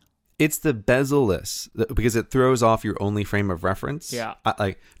which. It's the bezel-less because it throws off your only frame of reference. Yeah.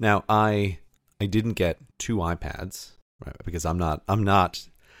 I didn't get 2 iPads, right? Because I'm not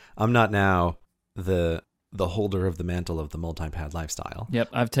now the holder of the mantle of the multi-pad lifestyle. Yep,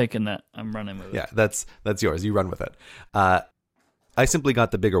 I've taken that. I'm running with it. Yeah, that's yours. You run with it. I simply got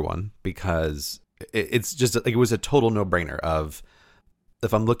the bigger one because it's just like, it was a total no-brainer of,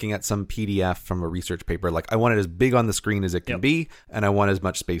 if I'm looking at some PDF from a research paper, like I want it as big on the screen as it can be, and I want as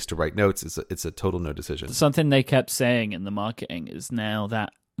much space to write notes. It's a total no decision. Something they kept saying in the marketing is now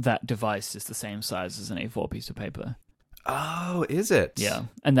that device is the same size as an A4 piece of paper. Oh, is it? Yeah,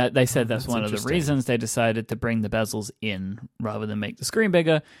 and that they said that's one of the interesting. reasons they decided to bring the bezels in rather than make the screen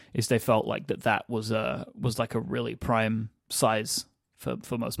bigger, is they felt like that was like a really prime size for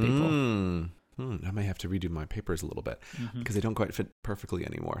most people. I may have to redo my papers a little bit because they don't quite fit perfectly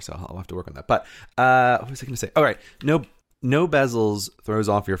anymore. So I'll have to work on that. But what was I going to say? All right. No bezels throws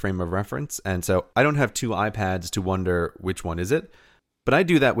off your frame of reference. And so I don't have 2 iPads to wonder which one is it. But I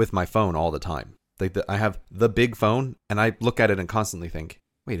do that with my phone all the time. Like I have the big phone and I look at it and constantly think,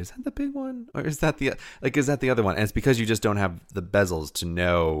 wait, is that the big one? Or is that the other one? And it's because you just don't have the bezels to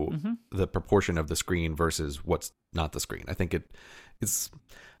know the proportion of the screen versus what's not the screen. I think it's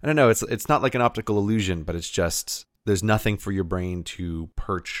I don't know, it's not like an optical illusion, but it's just, there's nothing for your brain to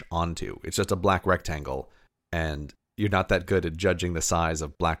perch onto. It's just a black rectangle, and you're not that good at judging the size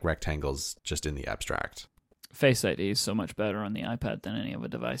of black rectangles just in the abstract. Face ID is so much better on the iPad than any other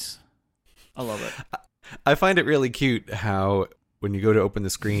device. I love it. I find it really cute how when you go to open the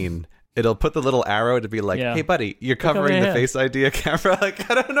screen, it'll put the little arrow to be like, hey, buddy, you're covering the Face ID camera. Like,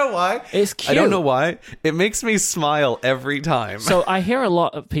 I don't know why. It's cute. I don't know why. It makes me smile every time. So I hear a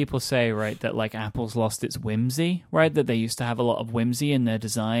lot of people say, right, that like Apple's lost its whimsy, right? That they used to have a lot of whimsy in their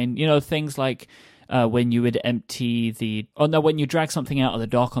design. You know, things like when you would when you drag something out of the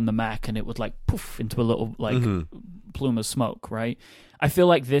dock on the Mac and it would like poof into a little like plume of smoke, right? I feel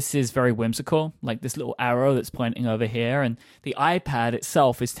like this is very whimsical, like this little arrow that's pointing over here, and the iPad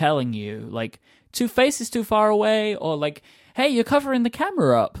itself is telling you, like, 2 faces too far away, or like, hey, you're covering the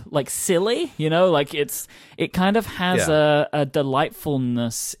camera up, like silly, you know, like it kind of has a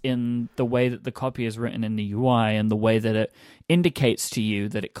delightfulness in the way that the copy is written in the UI and the way that it indicates to you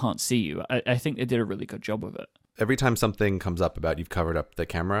that it can't see you. I think they did a really good job of it. Every time something comes up about you've covered up the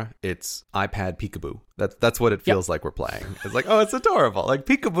camera, it's iPad peekaboo. That's what it feels like we're playing. It's like, oh, it's adorable. Like,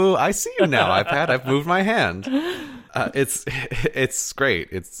 peekaboo, I see you now, iPad. I've moved my hand. It's great.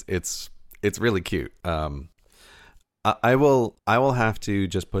 It's really cute. I will have to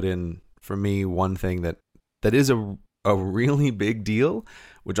just put in, for me, one thing that is a really big deal,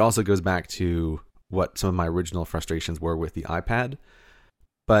 which also goes back to what some of my original frustrations were with the iPad.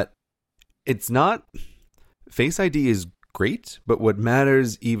 But it's not... Face ID is great, but what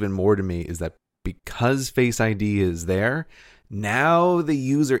matters even more to me is that because Face ID is there, now the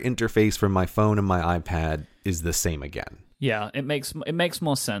user interface for my phone and my iPad is the same again. Yeah, it makes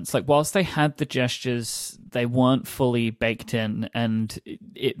more sense. Like, whilst they had the gestures, they weren't fully baked in, and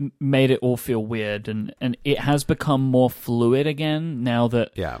it made it all feel weird. And it has become more fluid again now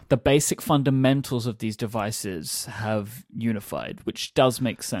that the basic fundamentals of these devices have unified, which does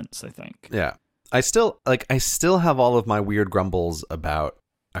make sense, I think. Yeah. I still have all of my weird grumbles about,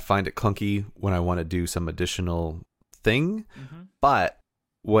 I find it clunky when I want to do some additional thing. But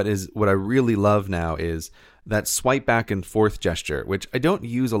what I really love now is that swipe back and forth gesture, which I don't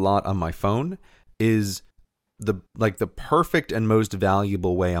use a lot on my phone, is the perfect and most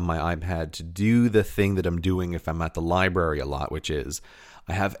valuable way on my iPad to do the thing that I'm doing if I'm at the library a lot, which is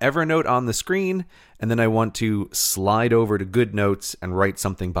I have Evernote on the screen, and then I want to slide over to GoodNotes and write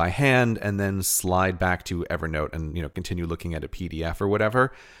something by hand, and then slide back to Evernote and, you know, continue looking at a PDF or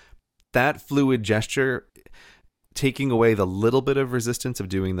whatever. That fluid gesture, taking away the little bit of resistance of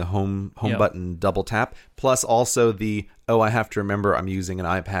doing the home button double tap, plus also I have to remember I'm using an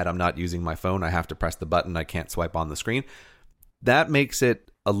iPad, I'm not using my phone, I have to press the button, I can't swipe on the screen. That makes the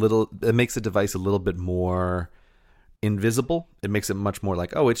device a little bit more invisible. It makes it much more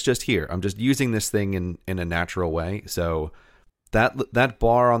like, oh, it's just here. I'm just using this thing in a natural way. So that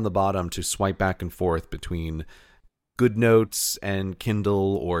bar on the bottom to swipe back and forth between GoodNotes and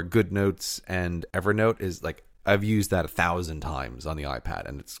Kindle or GoodNotes and Evernote is like, I've used that 1,000 times on the iPad,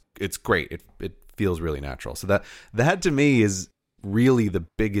 and it's great. It feels really natural. So that to me is really the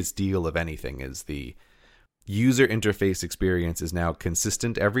biggest deal of anything, is the user interface experience is now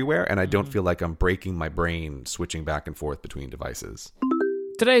consistent everywhere, and I don't feel like I'm breaking my brain switching back and forth between devices.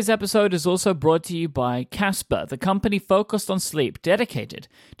 Today's episode is also brought to you by Casper, the company focused on sleep, dedicated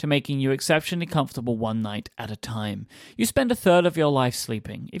to making you exceptionally comfortable one night at a time. You spend a third of your life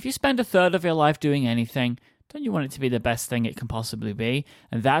sleeping. If you spend a third of your life doing anything, don't you want it to be the best thing it can possibly be?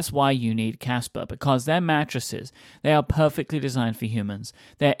 And that's why you need Casper, because their mattresses, they are perfectly designed for humans.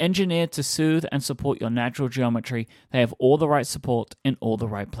 They're engineered to soothe and support your natural geometry. They have all the right support in all the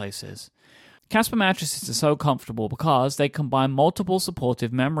right places. Casper mattresses are so comfortable because they combine multiple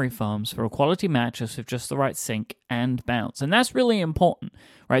supportive memory foams for a quality mattress with just the right sink and bounce. And that's really important,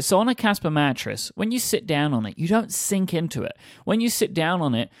 right? So on a Casper mattress, when you sit down on it, you don't sink into it. When you sit down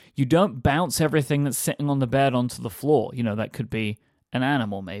on it, you don't bounce everything that's sitting on the bed onto the floor. You know, that could be an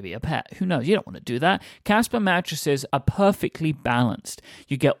animal, maybe a pet. Who knows? You don't want to do that. Casper mattresses are perfectly balanced.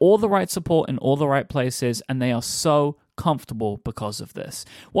 You get all the right support in all the right places, and they are so comfortable because of this.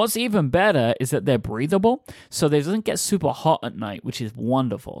 What's even better is that they're breathable, so they doesn't get super hot at night, which is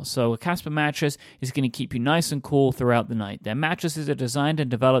wonderful. So a Casper mattress is going to keep you nice and cool throughout the night. Their mattresses are designed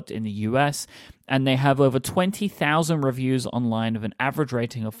and developed in the US, and they have over 20,000 reviews online with an average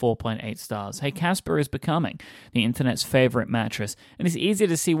rating of 4.8 stars. Hey, Casper is becoming the internet's favorite mattress, and it's easy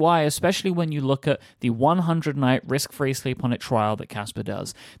to see why, especially when you look at the 100-night risk-free sleep on it trial that Casper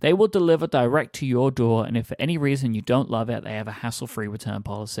does. They will deliver direct to your door, and if for any reason you don't love it, they have a hassle-free return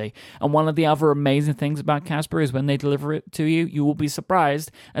policy. And one of the other amazing things about Casper is when they deliver it to you, you will be surprised,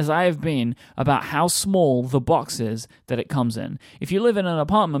 as I have been, about how small the box is that it comes in. If you live in an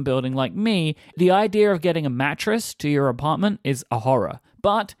apartment building like me, the idea of getting a mattress to your apartment is a horror.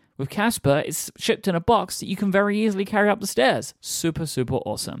 But with Casper, it's shipped in a box that you can very easily carry up the stairs. Super, super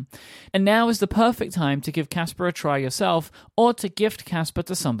awesome. And now is the perfect time to give Casper a try yourself or to gift Casper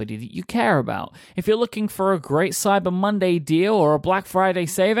to somebody that you care about. If you're looking for a great Cyber Monday deal or a Black Friday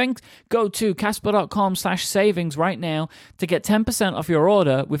savings, go to casper.com/savings right now to get 10% off your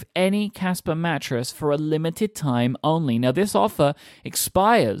order with any Casper mattress for a limited time only. Now, this offer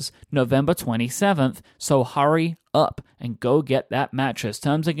expires November 27th, so hurry up and go get that mattress.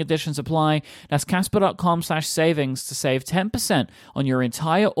 Terms and conditions apply. That's casper.com/savings to save 10% on your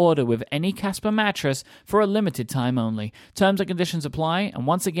entire order with any Casper mattress for a limited time only. Terms and conditions apply. And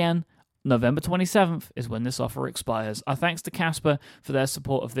once again, November 27th is when this offer expires. Our thanks to Casper for their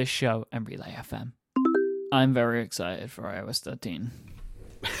support of this show and Relay FM. I'm very excited for iOS 13.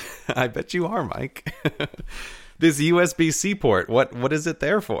 I bet you are, Mike. This USB-C port, what is it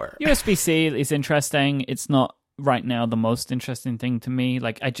there for? USB-C is interesting. It's not right now the most interesting thing to me.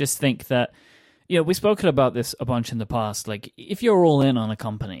 Like, I just think that, you know, we've spoken about this a bunch in the past. Like, if you're all in on a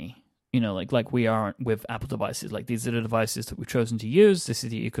company, you know, like we are with Apple devices, like these are the devices that we've chosen to use, this is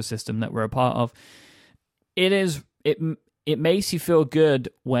the ecosystem that we're a part of, it makes you feel good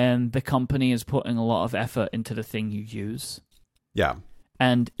when the company is putting a lot of effort into the thing you use. Yeah.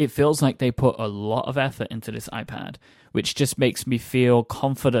 And it feels like they put a lot of effort into this iPad, which just makes me feel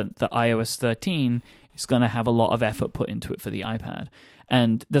confident that iOS 13 is going to have a lot of effort put into it for the iPad.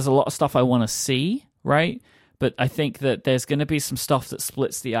 And there's a lot of stuff I want to see, right? But I think that there's going to be some stuff that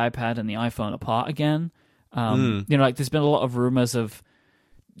splits the iPad and the iPhone apart again. You know, like there's been a lot of rumors of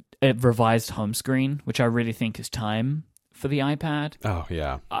a revised home screen, which I really think is time for the iPad. Oh,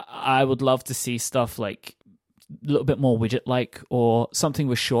 yeah. I would love to see stuff like a little bit more widget-like or something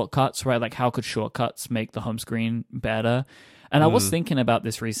with shortcuts, right? Like how could shortcuts make the home screen better? And I was thinking about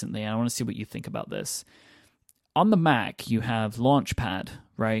this recently, and I want to see what you think about this. On the Mac, you have Launchpad,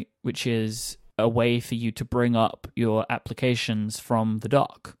 right? Which is a way for you to bring up your applications from the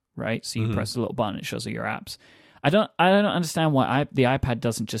dock, right? So you press a little button, it shows you your apps. I don't understand why the iPad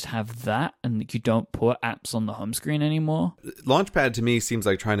doesn't just have that and you don't put apps on the home screen anymore. Launchpad to me seems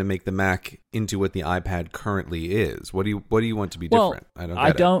like trying to make the Mac into what the iPad currently is. What do you want to be different?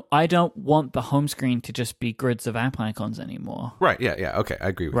 I don't want the home screen to just be grids of app icons anymore. Right, yeah, okay, I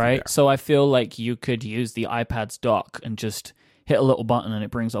agree with you. Right? So I feel like you could use the iPad's dock and just hit a little button and it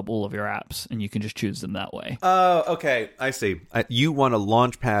brings up all of your apps and you can just choose them that way. Oh, okay, I see. You want a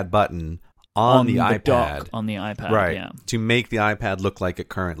Launchpad button on the iPad. Dock on the iPad, right, yeah. To make the iPad look like it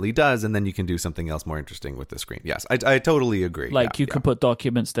currently does, and then you can do something else more interesting with the screen. Yes, I totally agree. Like you could put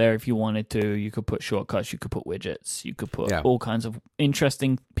documents there if you wanted to. You could put shortcuts. You could put widgets. You could put all kinds of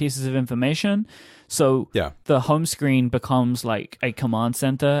interesting pieces of information. So the home screen becomes like a command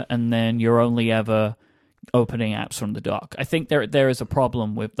center, and then you're only ever opening apps from the dock. I think there is a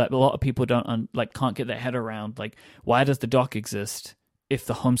problem with that. A lot of people can't get their head around, like, why does the dock exist if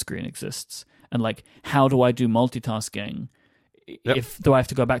the home screen exists? And like, how do I do multitasking? Do I have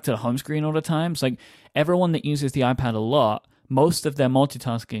to go back to the home screen all the time? It's like everyone that uses the iPad a lot, most of their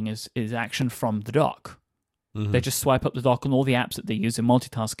multitasking is action from the dock, Mm-hmm. They just swipe up the dock and all the apps that they use in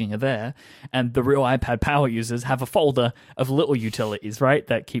multitasking are there. And the real iPad power users have a folder of little utilities, right,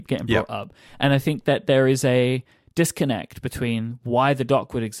 that keep getting brought up. And I think that there is a disconnect between why the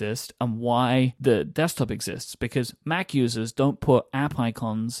dock would exist and why the desktop exists, because Mac users don't put app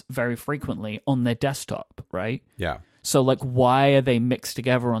icons very frequently on their desktop, right? Yeah. So, like, why are they mixed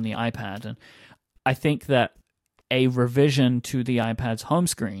together on the iPad? And I think that a revision to the iPad's home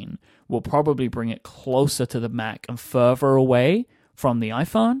screen will probably bring it closer to the Mac and further away from the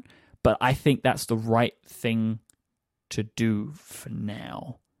iPhone, but I think that's the right thing to do for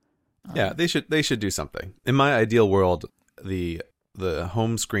now. Yeah, they should do something. In my ideal world, the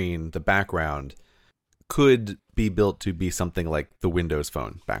home screen, the background, could be built to be something like the Windows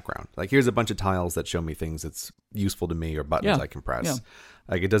Phone background. Like, here's a bunch of tiles that show me things that's useful to me or buttons I can press. Yeah.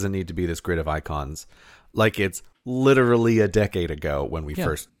 Like, it doesn't need to be this grid of icons. Like, it's literally a decade ago when we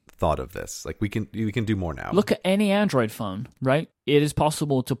first thought of this. Like, we can do more now. Look at any Android phone, right? It is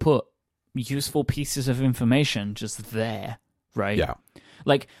possible to put useful pieces of information just there, right? Yeah.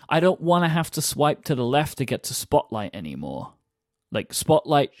 Like, I don't want to have to swipe to the left to get to Spotlight anymore. Like,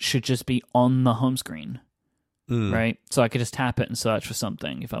 Spotlight should just be on the home screen, right? So I could just tap it and search for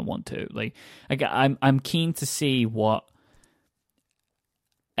something if I want to. Like, I'm keen to see what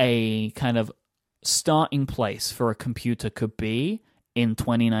a kind of starting place for a computer could be in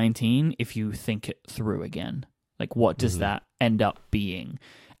 2019 if you think it through again. Like, what does that end up being?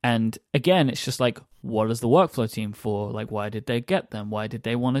 And again, it's just like, what is the workflow team for? Like, why did they get them? Why did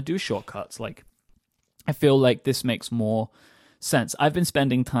they want to do shortcuts? Like, I feel like this makes more sense. I've been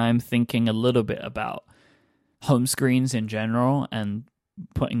spending time thinking a little bit about home screens in general and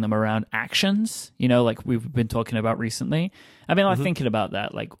putting them around actions, you know, like we've been talking about recently. I've been thinking about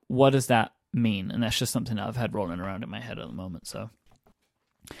that. Like, what does that mean? And that's just something that I've had rolling around in my head at the moment. So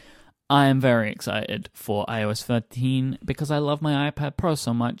I am very excited for iOS 13 because I love my iPad Pro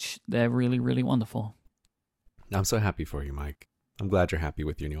so much. They're really, really wonderful. I'm so happy for you, Mike. I'm glad you're happy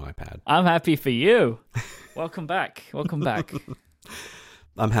with your new iPad. I'm happy for you. Welcome back. Welcome back.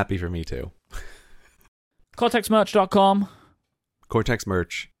 I'm happy for me too. CortexMerch.com.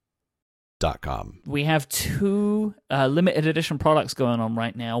 CortexMerch.com. We have two limited edition products going on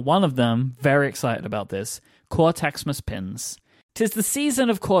right now. One of them, very excited about this, Cortexmas pins. 'Tis the season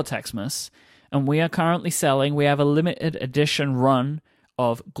of Cortexmas, and we are currently selling, we have a limited edition run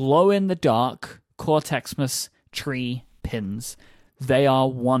of glow-in-the-dark Cortexmas tree pins. They are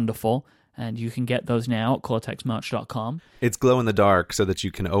wonderful, and you can get those now at CortexMerch.com. It's glow in the dark so that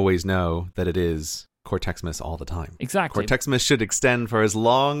you can always know that it is Cortexmas all the time. Exactly. Cortexmas should extend for as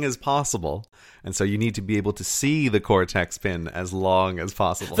long as possible, and so you need to be able to see the Cortex pin as long as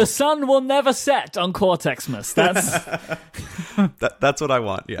possible. The sun will never set on Cortexmas. That's what I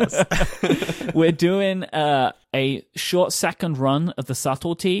want, yes. We're doing a short second run of the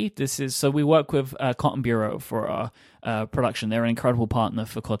Subtlety. So we work with Cotton Bureau for our production. They're an incredible partner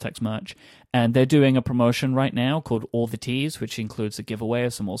for Cortex Merch. And they're doing a promotion right now called All the Teas, which includes a giveaway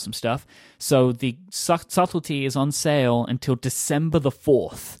of some awesome stuff. So the Subtlety is on sale until December the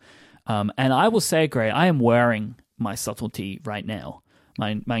 4th. And I will say, Gray, I am wearing my Subtlety right now.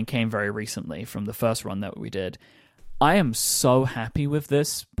 Mine came very recently from the first run that we did. I am so happy with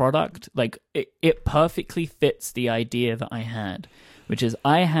this product. Like, it perfectly fits the idea that I had, which is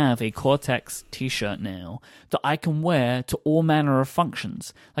I have a Cortex t-shirt now that I can wear to all manner of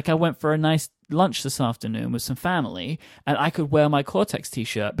functions. Like, I went for a nice lunch this afternoon with some family, and I could wear my Cortex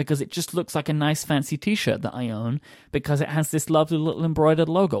t-shirt because it just looks like a nice fancy t-shirt that I own because it has this lovely little embroidered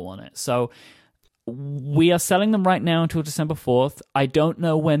logo on it. So we are selling them right now until December 4th. I don't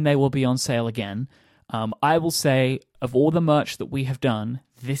know when they will be on sale again. I will say, of all the merch that we have done,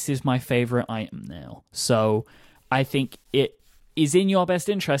 this is my favorite item now. So I think it is in your best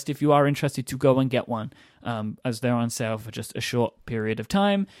interest, if you are interested, to go and get one, as they're on sale for just a short period of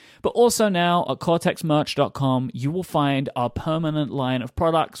time. But also now at CortexMerch.com, you will find our permanent line of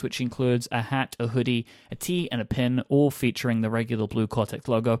products, which includes a hat, a hoodie, a tee, and a pin, all featuring the regular blue Cortex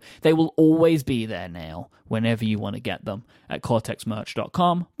logo. They will always be there now, whenever you want to get them, at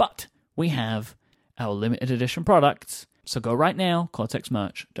CortexMerch.com. But we have our limited edition products, so go right now,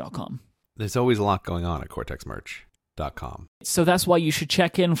 CortexMerch.com. There's always a lot going on at CortexMerch.com. So that's why you should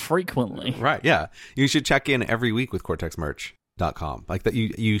check in frequently. Right, yeah. You should check in every week with CortexMerch.com. Like that,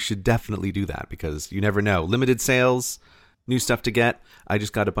 you should definitely do that because you never know. Limited sales, new stuff to get. I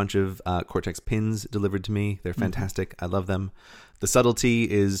just got a bunch of Cortex pins delivered to me. They're fantastic. I love them. The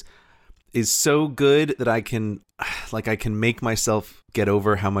Subtlety is so good that I can make myself get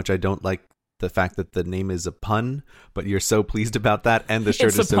over how much I don't like the fact that the name is a pun, but you're so pleased about that, and the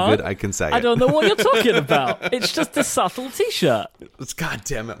shirt is so good, I can say it. I don't know what you're talking about. It's just a subtle t-shirt. God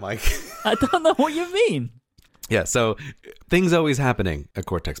damn it, Mike. I don't know what you mean. Yeah, so things always happening at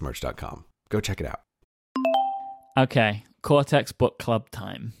CortexMerch.com. Go check it out. Okay, Cortex Book Club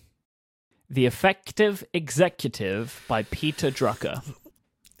time. The Effective Executive by Peter Drucker.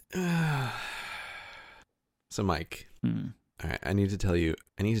 So, Mike, all right, I need to tell you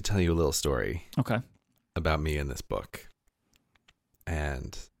a little story. Okay. About me in this book,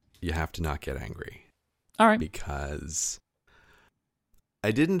 and you have to not get angry. All right. Because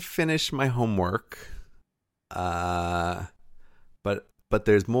I didn't finish my homework, but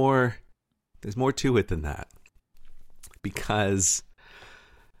there's more to it than that. Because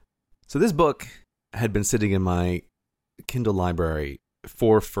so this book had been sitting in my Kindle library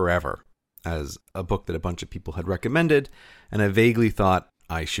for forever as a book that a bunch of people had recommended, and I vaguely thought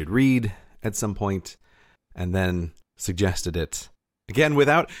I should read at some point, and then suggested it again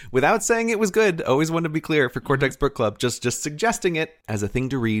without saying it was good. Always want to be clear for Cortex Book Club, just suggesting it as a thing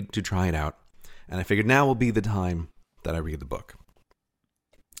to read, to try it out. And I figured now will be the time that I read the book.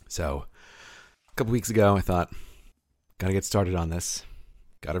 So a couple weeks ago, I thought, gotta get started on this.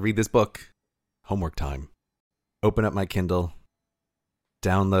 Gotta read this book. Homework time. Open up my Kindle.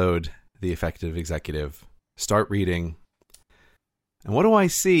 Download The Effective Executive. Start reading. And what do I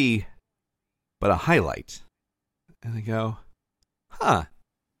see but a highlight? And I go,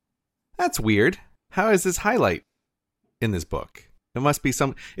 that's weird. How is this highlight in this book? It must be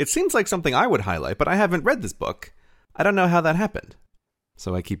it seems like something I would highlight, but I haven't read this book. I don't know how that happened.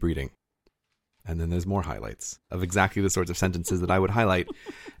 So I keep reading. And then there's more highlights of exactly the sorts of sentences that I would highlight.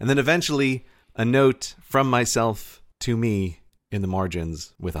 And then eventually a note from myself to me in the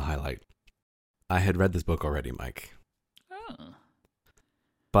margins with a highlight. I had read this book already, Mike. Oh.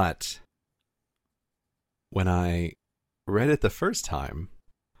 But when I read it the first time,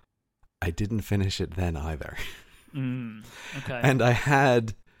 I didn't finish it then either. Okay. And I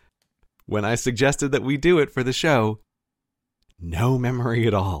had, when I suggested that we do it for the show, no memory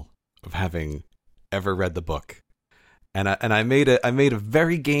at all of having ever read the book. And I made a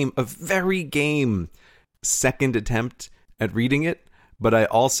very game second attempt at reading it, but I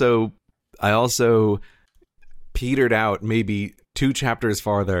also petered out maybe 2 chapters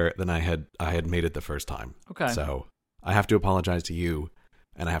farther than I had made it the first time. Okay. So I have to apologize to you,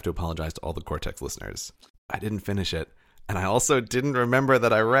 and I have to apologize to all the Cortex listeners. I didn't finish it, and I also didn't remember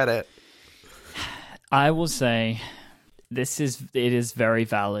that I read it. I will say it is very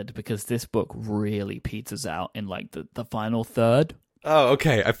valid, because this book really peters out in like the final third. Oh,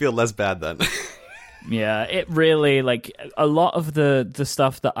 okay. I feel less bad then. Yeah, it really, like, a lot of the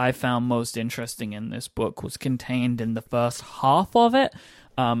stuff that I found most interesting in this book was contained in the first half of it,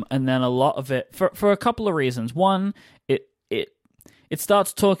 and then a lot of it, for a couple of reasons. One, it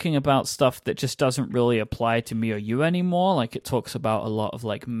starts talking about stuff that just doesn't really apply to me or you anymore. Like, it talks about a lot of,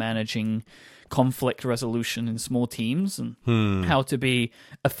 like, managing conflict resolution in small teams and how to be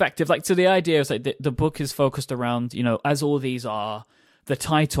effective. Like, so the idea is like the book is focused around, as all these are, the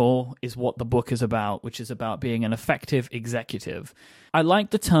title is what the book is about, which is about being an effective executive. I like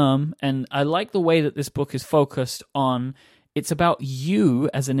the term, and I like the way that this book is focused on, it's about you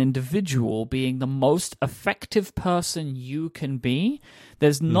as an individual being the most effective person you can be.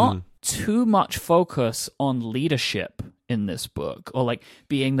 There's not too much focus on leadership in this book, or like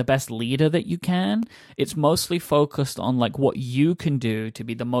being the best leader that you can. It's mostly focused on like what you can do to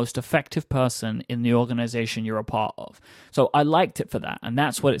be the most effective person in the organization you're a part of. So I liked it for that, and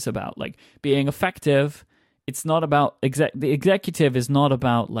that's what it's about, like being effective. It's not about the executive is not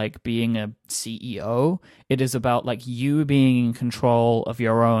about like being a CEO. It is about like you being in control of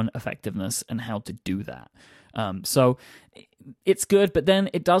your own effectiveness and how to do that. So it's good, but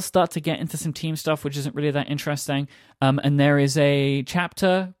then it does start to get into some team stuff, which isn't really that interesting. And there is a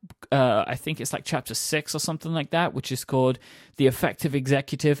chapter, I think it's like chapter 6 or something like that, which is called The Effective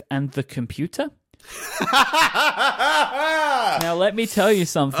Executive and the Computer. Now, let me tell you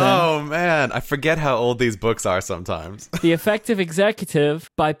something. Oh, man. I forget how old these books are sometimes. The Effective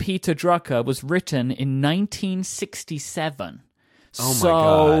Executive by Peter Drucker was written in 1967. Oh my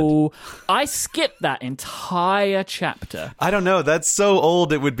God. So I skipped that entire chapter. I don't know. That's so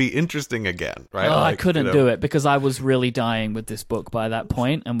old it would be interesting again, right? Oh, I couldn't do it because I was really dying with this book by that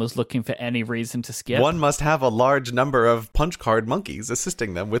point and was looking for any reason to skip. One must have a large number of punch card monkeys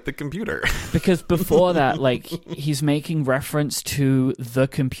assisting them with the computer. Because before that, like, he's making reference to the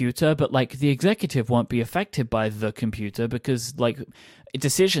computer, but like the executive won't be affected by the computer because like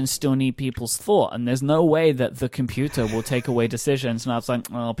decisions still need people's thought, and there's no way that the computer will take away decisions. And I was like,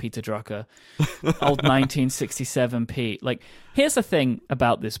 oh, Peter Drucker, old 1967 Pete. Like, here's the thing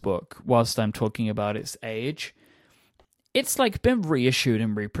about this book, whilst I'm talking about its age. It's like been reissued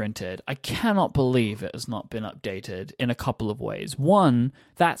and reprinted. I cannot believe it has not been updated in a couple of ways. One,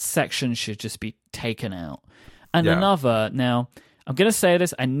 that section should just be taken out. And another, now, I'm going to say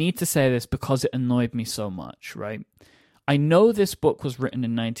this, I need to say this because it annoyed me so much, right? I know this book was written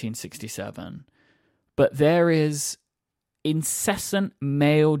in 1967, but there is incessant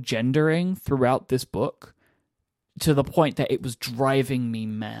male gendering throughout this book to the point that it was driving me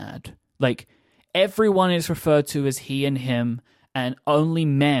mad. Like, everyone is referred to as he and him, and only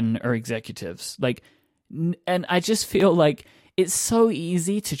men are executives. Like, and I just feel like it's so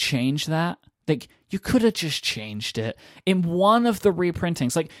easy to change that. Like, you could have just changed it in one of the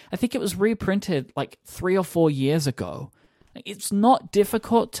reprintings. Like, I think it was reprinted like 3 or 4 years ago. Like, it's not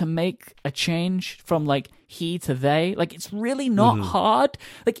difficult to make a change from like he to they. Like, it's really not hard.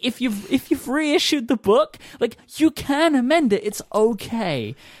 Like, if you've reissued the book, like, you can amend it. It's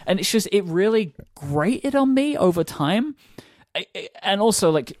okay. And it's just, it really grated on me over time. And also,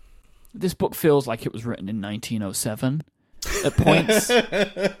 like, this book feels like it was written in 1907 at points.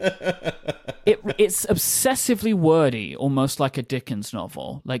 It's obsessively wordy, almost like a Dickens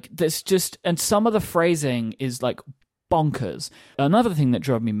novel. Like, there's just, and some of the phrasing is like bonkers. Another thing that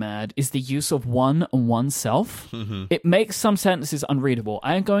drove me mad is the use of one and oneself. It makes some sentences unreadable.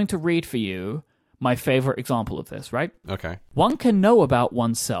 I am going to read for you my favorite example of this, right? Okay. One can know about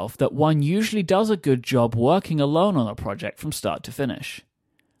oneself that one usually does a good job working alone on a project from start to finish.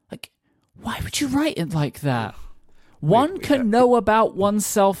 Like, why would you write it like that? One can know about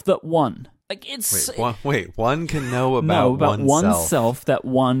oneself that one. Like, it's... Wait, one can know about oneself that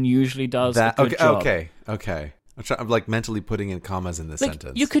one usually does a good job. Okay. I'm like mentally putting in commas in this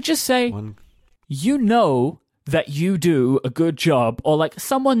sentence. You could just say, you know that you do a good job, or like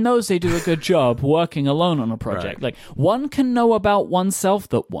someone knows they do a good job working alone on a project. Right. Like, one can know about oneself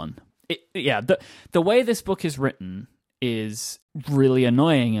that one. The way this book is written is really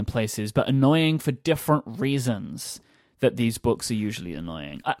annoying in places, but annoying for different reasons that these books are usually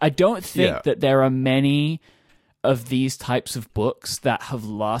annoying. I don't think that there are many of these types of books that have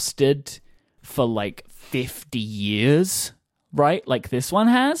lasted for like 50 years, right? Like this one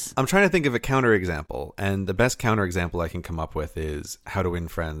has. I'm trying to think of a counterexample, and the best counterexample I can come up with is How to Win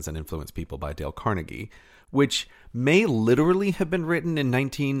Friends and Influence People by Dale Carnegie, which may literally have been written in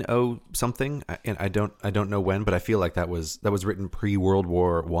 1900 something, and I don't know when, but I feel like that was written pre-World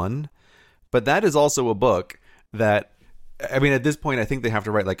War I. But that is also a book that, I mean, at this point, I think they have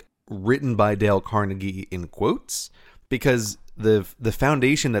to write like written by Dale Carnegie in quotes, because the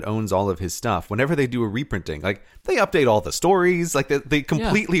foundation that owns all of his stuff, whenever they do a reprinting, like, they update all the stories, like they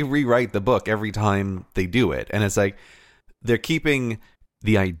completely rewrite the book every time they do it. And it's like, they're keeping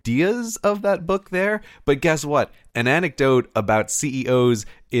the ideas of that book there, but guess what? An anecdote about CEOs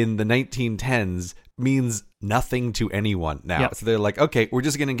in the 1910s means nothing to anyone now. Yep. So they're like, okay, we're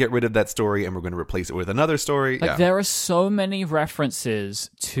just going to get rid of that story and we're going to replace it with another story. Like, there are so many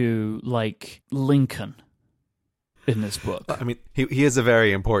references to like Lincoln in this book. I mean, he is a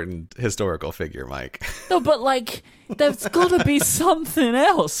very important historical figure, Mike. No, but like, there's got to be something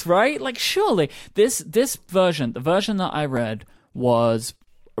else, right? Like, surely this version, the version that I read, was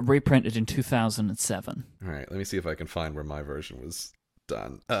reprinted in 2007. All right, let me see if I can find where my version was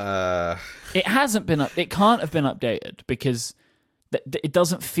done. It hasn't been it can't have been updated because it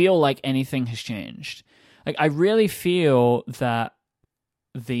doesn't feel like anything has changed. Like, I really feel that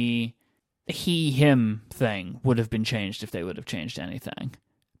the he-him thing would have been changed if they would have changed anything,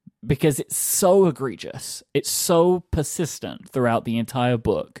 because it's so egregious, it's so persistent throughout the entire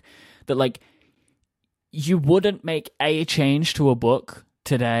book that, like, you wouldn't make a change to a book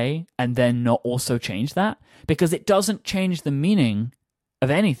today and then not also change that, because it doesn't change the meaning of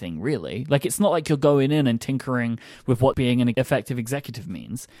anything, really. Like, it's not like you're going in and tinkering with what being an effective executive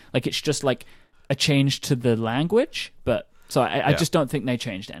means. Like, it's just like a change to the language, but so I just don't think they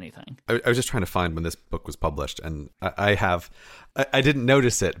changed anything. I was just trying to find when this book was published, and I didn't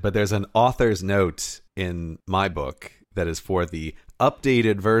notice it, but there's an author's note in my book that is for the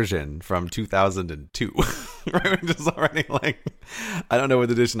updated version from 2002. Right? Which is already like, I don't know what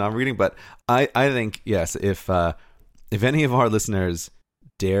edition I'm reading, but I think, yes, if any of our listeners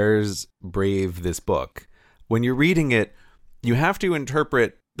dares brave this book, when you're reading it, you have to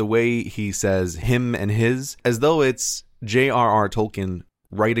interpret the way he says him and his as though it's J.R.R. Tolkien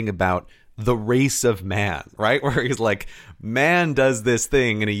writing about the race of man, right? Where he's like, man does this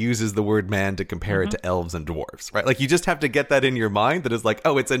thing, and he uses the word man to compare it to elves and dwarves, right? Like, you just have to get that in your mind that is like,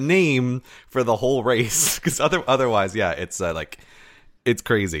 oh, it's a name for the whole race. Because otherwise, yeah, it's like, it's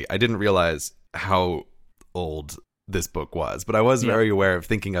crazy. I didn't realize how old this book was, but I was very aware of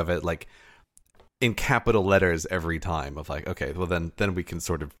thinking of it like in capital letters every time of like, okay, well then we can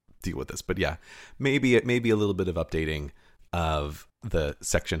sort of deal with this. But yeah, maybe a little bit of updating of the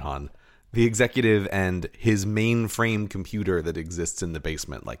section on the executive and his mainframe computer that exists in the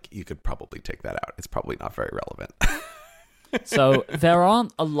basement. Like, you could probably take that out. It's probably not very relevant. So there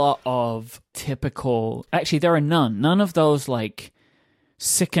aren't a lot of typical, actually there are none of those like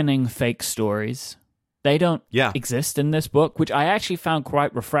sickening fake stories. They don't exist in this book, which I actually found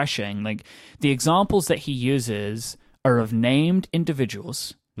quite refreshing. Like, the examples that he uses are of named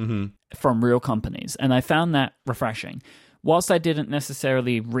individuals from real companies, and I found that refreshing. Whilst I didn't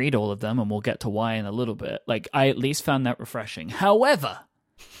necessarily read all of them, and we'll get to why in a little bit, like, I at least found that refreshing. However,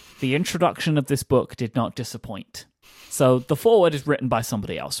 the introduction of this book did not disappoint. So the foreword is written by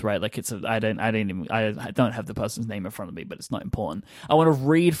somebody else, right? Like, I don't have the person's name in front of me, but it's not important. I want to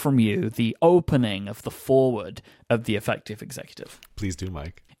read from you the opening of the foreword of The Effective Executive. Please do,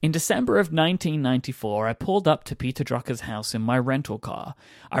 Mike. In December of 1994, I pulled up to Peter Drucker's house in my rental car.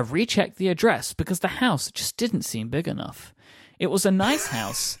 I rechecked the address because the house just didn't seem big enough. It was a nice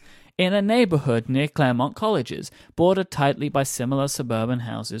house in a neighborhood near Claremont Colleges, bordered tightly by similar suburban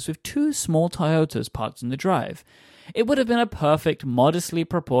houses with 2 small Toyotas parked in the drive. It would have been a perfect, modestly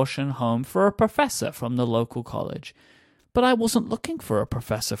proportioned home for a professor from the local college. But I wasn't looking for a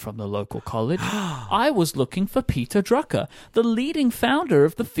professor from the local college. I was looking for Peter Drucker, the leading founder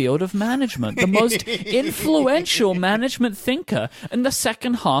of the field of management, the most influential management thinker in the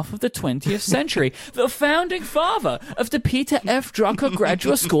second half of the 20th century, the founding father of the Peter F. Drucker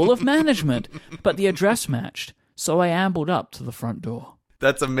Graduate School of Management. But the address matched, so I ambled up to the front door.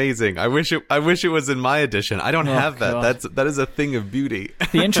 That's amazing. I wish it was in my edition. I don't have that. God. That is a thing of beauty.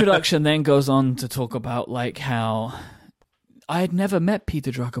 The introduction then goes on to talk about like how I had never met Peter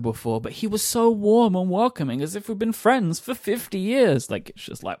Drucker before, but he was so warm and welcoming, as if we'd been friends for 50 years. Like, it's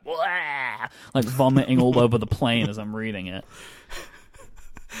just like, wah! Like vomiting all over the plane as I'm reading it.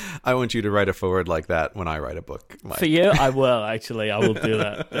 I want you to write a foreword like that when I write a book, Mike. For you? I will, actually. I will do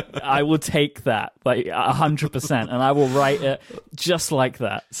that. I will take that, like, 100%, and I will write it just like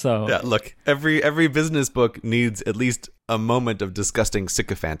that. So yeah, look, every business book needs at least a moment of disgusting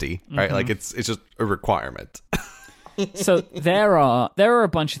sycophancy, right? Like, it's just a requirement. So there are a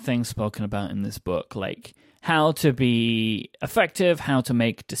bunch of things spoken about in this book, like how to be effective, how to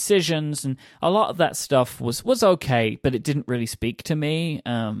make decisions, and a lot of that stuff was okay, but it didn't really speak to me.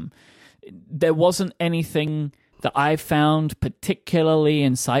 There wasn't anything that I found particularly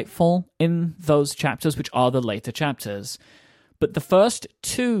insightful in those chapters, which are the later chapters. But the first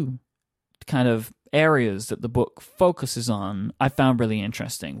 2 kind of areas that the book focuses on, I found really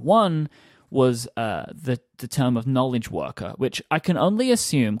interesting. One was the term of knowledge worker, which I can only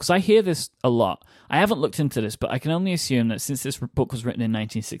assume, because I hear this a lot. I haven't looked into this, but I can only assume that since this book was written in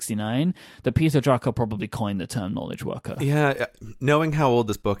 1969, that Peter Drucker probably coined the term knowledge worker. Yeah, knowing how old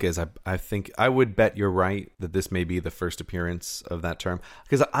this book is, I think I would bet you're right that this may be the first appearance of that term.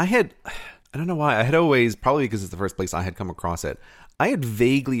 Because I don't know why, I had always, probably because it's the first place I had come across it, I had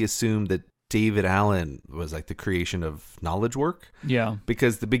vaguely assumed that David Allen was like the creation of knowledge work. Yeah.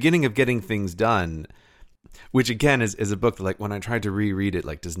 Because the beginning of Getting Things Done, which again is a book that, like, when I tried to reread it,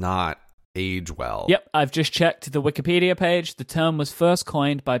 like, does not age well. Yep, I've just checked the Wikipedia page. The term was first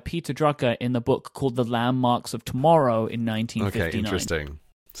coined by Peter Drucker in the book called The Landmarks of Tomorrow in 1959. Okay, interesting.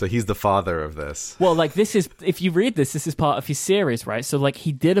 So he's the father of this. Well, like, this is, if you read this is part of his series, right? So, like,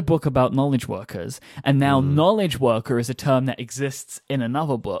 he did a book about knowledge workers, and now knowledge worker is a term that exists in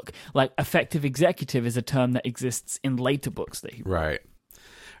another book. Like, effective executive is a term that exists in later books that he wrote. Right.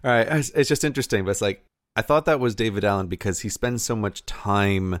 All right. It's just interesting, but it's like, I thought that was David Allen because he spends so much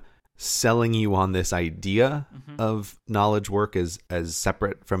time selling you on this idea of knowledge work as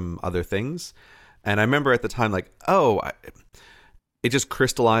separate from other things. And I remember at the time, like, it just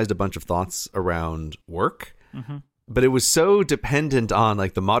crystallized a bunch of thoughts around work, but it was so dependent on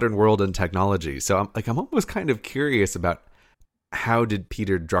like the modern world and technology. So I'm almost kind of curious about how did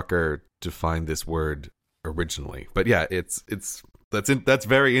Peter Drucker define this word originally? But yeah, it's That's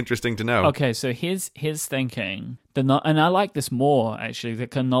very interesting to know. Okay, so his thinking, and I like this more actually.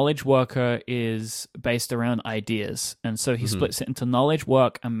 That a knowledge worker is based around ideas, and so he splits it into knowledge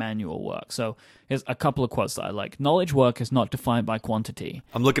work and manual work. So here's a couple of quotes that I like. Knowledge work is not defined by quantity.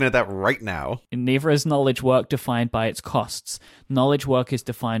 I'm looking at that right now. Neither is knowledge work defined by its costs. Knowledge work is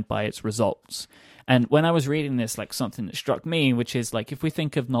defined by its results. And when I was reading this, like something that struck me, which is like if we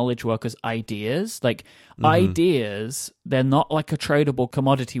think of knowledge work as ideas, like ideas, they're not like a tradable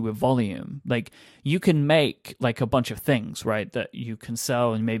commodity with volume. Like you can make like a bunch of things, right, that you can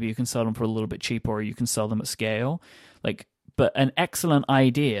sell, and maybe you can sell them for a little bit cheaper, or you can sell them at scale. Like, but an excellent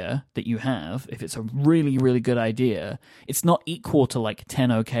idea that you have, if it's a really, really good idea, it's not equal to like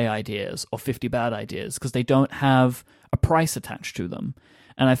 10 okay ideas or 50 bad ideas because they don't have a price attached to them.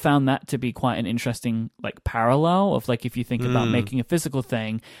 And I found that to be quite an interesting like parallel of like if you think about making a physical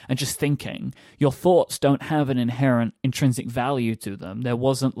thing and just thinking, your thoughts don't have an inherent intrinsic value to them. There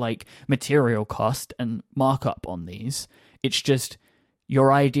wasn't like material cost and markup on these. It's just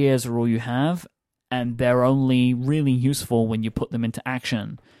your ideas are all you have, and they're only really useful when you put them into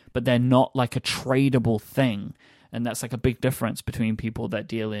action, but they're not like a tradable thing. And that's like a big difference between people that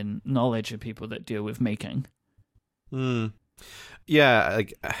deal in knowledge and people that deal with making. Yeah,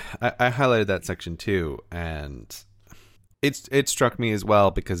 like I highlighted that section too, and it struck me as well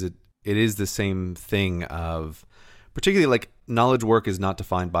because it is the same thing of particularly like knowledge work is not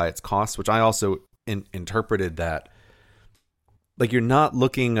defined by its costs, which I also interpreted that like you're not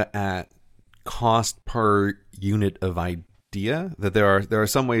looking at cost per unit of idea, that there are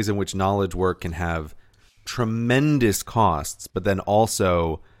some ways in which knowledge work can have tremendous costs, but then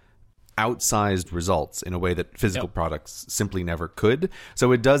also outsized results in a way that physical products simply never could.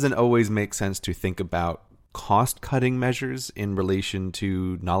 So it doesn't always make sense to think about cost-cutting measures in relation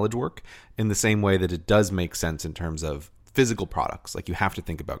to knowledge work in the same way that it does make sense in terms of physical products. Like you have to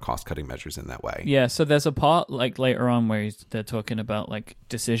think about cost-cutting measures in that way. Yeah, so there's a part like later on where they're talking about like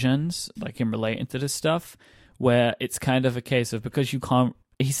decisions, like in relating to this stuff, where it's kind of a case of because you can't.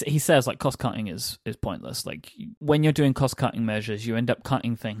 He says like cost cutting is pointless. Like when you're doing cost cutting measures, you end up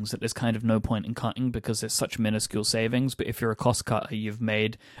cutting things that there's kind of no point in cutting because there's such minuscule savings. But if you're a cost cutter, you've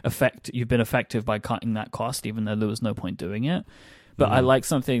been effective by cutting that cost, even though there was no point doing it. But I like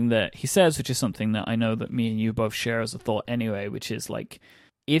something that he says, which is something that I know that me and you both share as a thought anyway, which is like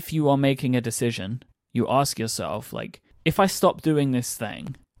if you are making a decision, you ask yourself like, if I stop doing this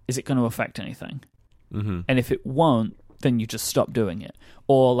thing, is it going to affect anything? And if it won't, then you just stop doing it.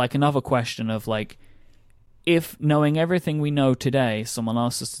 Or like another question of like, if knowing everything we know today, someone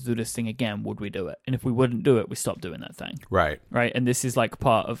asked us to do this thing again, would we do it? And if we wouldn't do it, we stop doing that thing. Right. And this is like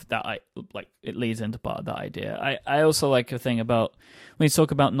part of that. It leads into part of that idea. I also like a thing about when you talk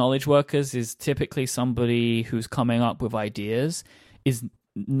about knowledge workers is typically somebody who's coming up with ideas is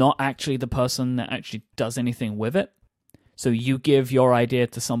not actually the person that actually does anything with it. So you give your idea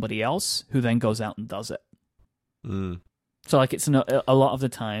to somebody else who then goes out and does it. So like it's a lot of the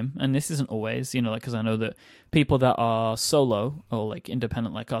time, and this isn't always, like because I know that people that are solo or like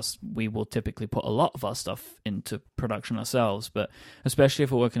independent like us, we will typically put a lot of our stuff into production ourselves. But especially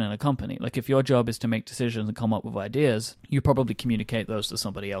if we're working in a company, like if your job is to make decisions and come up with ideas, you probably communicate those to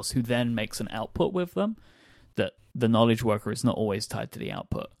somebody else who then makes an output with them. That the knowledge worker is not always tied to the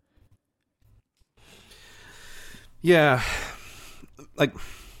output. Yeah, like.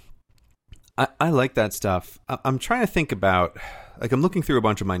 I like that stuff. I'm trying to think about, like, I'm looking through a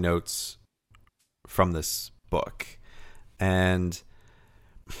bunch of my notes from this book, and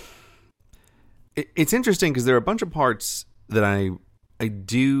it's interesting because there are a bunch of parts that I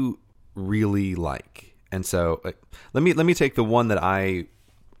do really like, and so let me take the one that I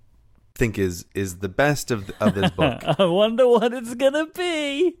think is the best of this book. I wonder what it's gonna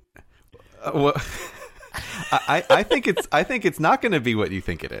be. Well. I think it's not going to be what you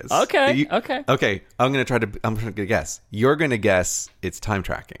think it is. Okay. I'm going to guess. You're going to guess it's time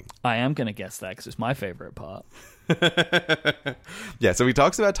tracking. I am going to guess that because it's my favorite part. Yeah. So he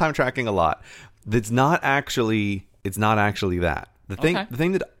talks about time tracking a lot. It's not actually that. The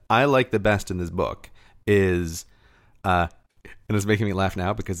thing that I like the best in this book is, and it's making me laugh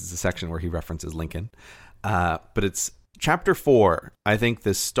now because it's a section where he references Lincoln. But it's chapter 4. I think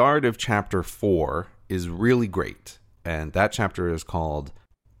the start of chapter 4 is really great, and that chapter is called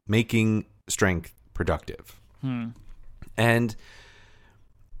Making Strength Productive. And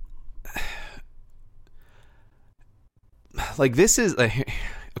like this is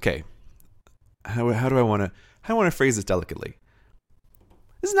okay, how do I want to phrase this delicately?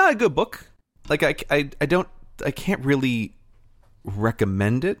 This is not a good book. Like I can't really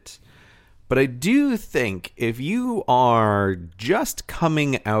recommend it, But I do think if you are just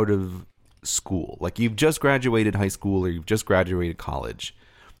coming out of school, like you've just graduated high school or you've just graduated college,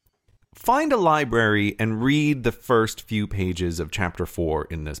 find a library and read the first few pages of chapter 4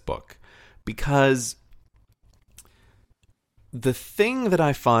 in this book. Because the thing that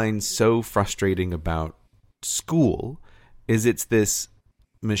I find so frustrating about school is it's this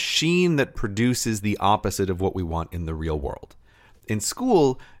machine that produces the opposite of what we want in the real world. In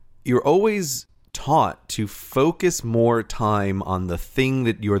school, you're always taught to focus more time on the thing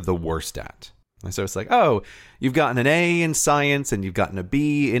that you're the worst at. And so it's like, oh, you've gotten an A in science and you've gotten a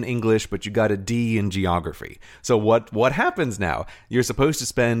B in English, but you got a D in geography. So what happens now? You're supposed to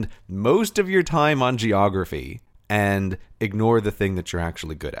spend most of your time on geography and ignore the thing that you're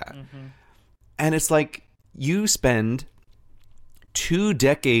actually good at. Mm-hmm. And it's like you spend 2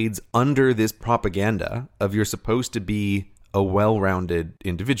 decades under this propaganda of you're supposed to be a well-rounded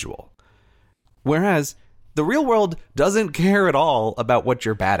individual. Whereas the real world doesn't care at all about what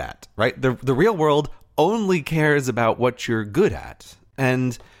you're bad at, right? The real world only cares about what you're good at.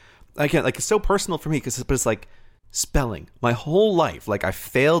 And again, like, it's so personal for me because it's like spelling. My whole life, like, I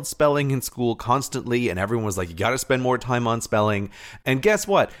failed spelling in school constantly, and everyone was like, you got to spend more time on spelling. And guess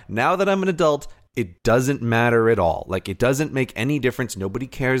what? Now that I'm an adult, it doesn't matter at all. Like, it doesn't make any difference. Nobody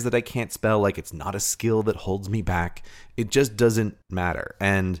cares that I can't spell. Like, it's not a skill that holds me back. It just doesn't matter.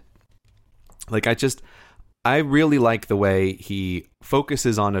 And like, I really like the way he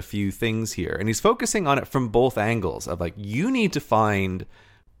focuses on a few things here. And he's focusing on it from both angles of like, you need to find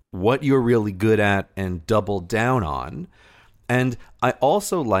what you're really good at and double down on. And I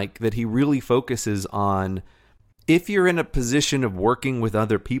also like that he really focuses on, if you're in a position of working with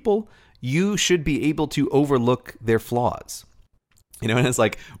other people, you should be able to overlook their flaws. You know, and it's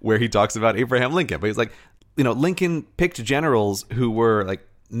like where he talks about Abraham Lincoln, but he's like, you know, Lincoln picked generals who were like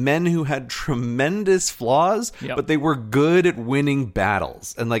men who had tremendous flaws, but they were good at winning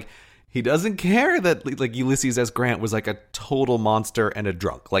battles. And like, he doesn't care that like Ulysses S. Grant was like a total monster and a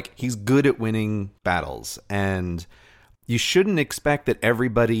drunk. Like, he's good at winning battles. And you shouldn't expect that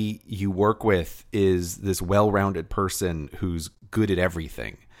everybody you work with is this well-rounded person who's good at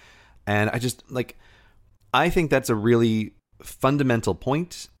everything. And I think that's a really fundamental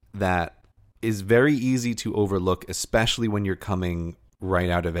point that is very easy to overlook, especially when you're coming right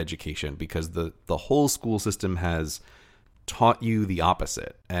out of education, because the whole school system has taught you the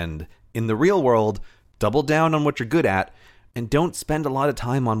opposite. And in the real world, double down on what you're good at and don't spend a lot of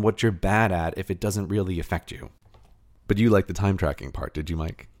time on what you're bad at if it doesn't really affect you. But you like the time tracking part, did you,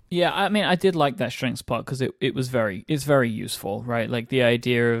 Mike? Yeah, I mean, I did like that strengths part because it's very useful, right? Like the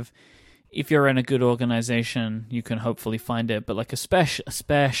idea of, if you're in a good organization, you can hopefully find it. But like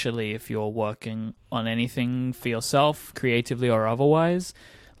especially if you're working on anything for yourself, creatively or otherwise,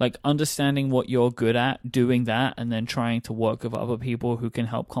 like understanding what you're good at, doing that, and then trying to work with other people who can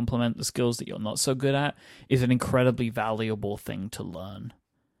help complement the skills that you're not so good at is an incredibly valuable thing to learn.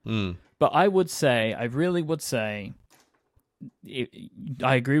 But I really would say,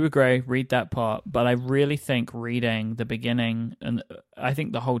 I agree with Gray, read that part, but I really think reading the beginning, and I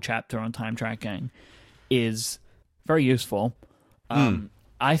think the whole chapter on time tracking is very useful.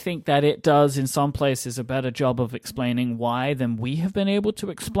 I think that it does, in some places, a better job of explaining why than we have been able to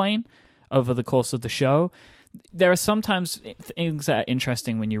explain over the course of the show. There are sometimes things that are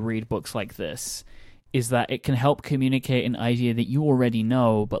interesting when you read books like this, is that it can help communicate an idea that you already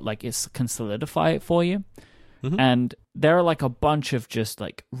know, but like it can solidify it for you. Mm-hmm. And there are like a bunch of just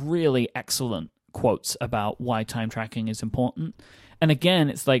like really excellent quotes about why time tracking is important. And again,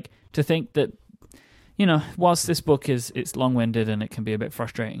 it's like to think that, you know, whilst this book it's long-winded and it can be a bit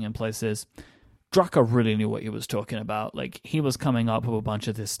frustrating in places, Drucker really knew what he was talking about. Like, he was coming up with a bunch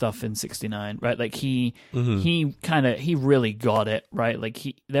of this stuff in 1969, right? Like he really got it, right? Like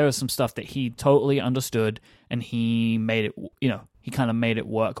there was some stuff that he totally understood and he made it, you know, he kind of made it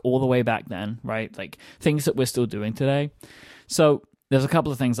work all the way back then, right? Like things that we're still doing today. So there's a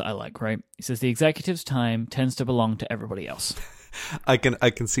couple of things that I like, right? He says the executive's time tends to belong to everybody else. I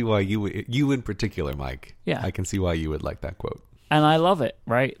can see why you in particular, Mike. Yeah, I can see why you would like that quote, and I love it.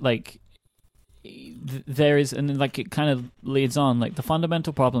 Right, like there is, and then like it kind of leads on. Like the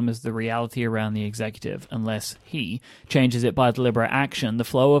fundamental problem is the reality around the executive. Unless he changes it by deliberate action, the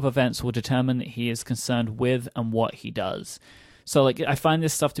flow of events will determine that he is concerned with and what he does. So, like, I find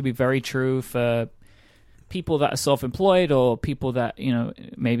this stuff to be very true for people that are self-employed or people that, you know,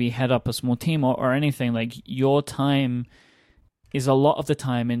 maybe head up a small team or anything. Like, your time is a lot of the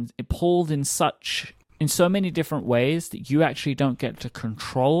time pulled in so many different ways that you actually don't get to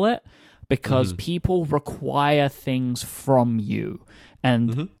control it, because people require things from you,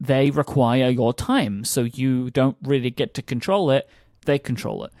 and they require your time. So you don't really get to control it. They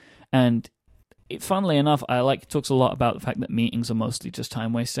control it. And funnily enough, talks a lot about the fact that meetings are mostly just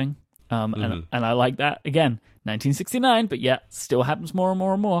time wasting. And I like that. Again, 1969, but yeah, still happens more and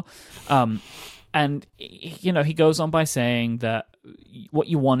more and more. And, you know, he goes on by saying that what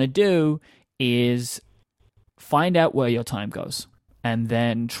you want to do is find out where your time goes and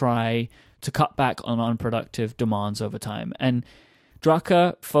then try to cut back on unproductive demands over time. And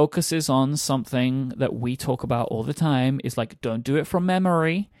Drucker focuses on something that we talk about all the time, is like, don't do it from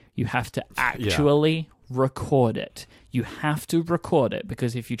memory. You have to actually record it. You have to record it,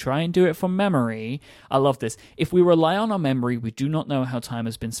 because if you try and do it from memory, I love this. If we rely on our memory, we do not know how time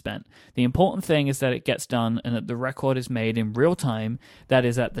has been spent. The important thing is that it gets done and that the record is made in real time, that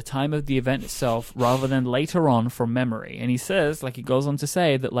is at the time of the event itself, rather than later on from memory. And he says, like, he goes on to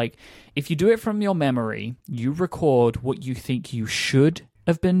say that, like, if you do it from your memory, you record what you think you should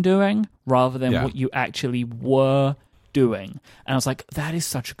have been doing rather than what you actually were doing. And I was like, that is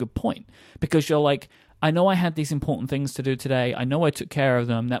such a good point, because you're like, I know I had these important things to do today. I know I took care of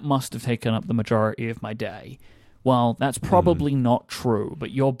them. That must have taken up the majority of my day. Well, that's probably not true,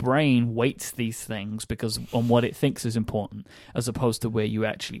 but your brain weights these things because on what it thinks is important, as opposed to where you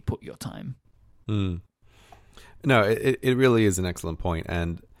actually put your time. No, it really is an excellent point.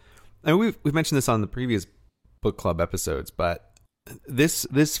 And we've mentioned this on the previous book club episodes, but this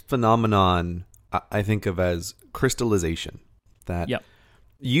phenomenon I think of as crystallization. That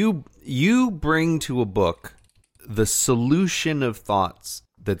you bring to a book the solution of thoughts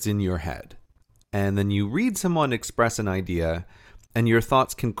that's in your head, and then you read someone express an idea, and your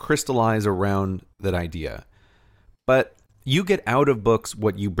thoughts can crystallize around that idea. But you get out of books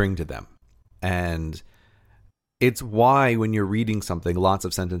what you bring to them. And it's why when you're reading something, lots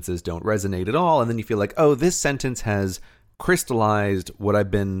of sentences don't resonate at all, and then you feel like, oh, this sentence has crystallized what I've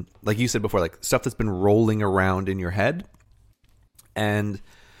been, like you said before, like stuff that's been rolling around in your head. And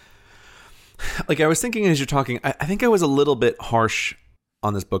like I was thinking as you're talking, I think I was a little bit harsh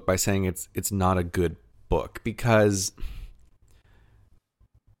on this book by saying it's not a good book, because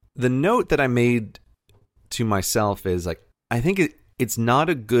the note that I made to myself is like, I think it's not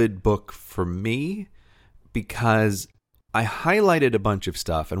a good book for me because I highlighted a bunch of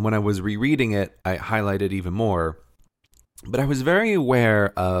stuff, and when I was rereading it, I highlighted even more. But I was very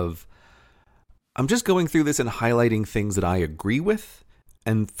aware of, I'm just going through this and highlighting things that I agree with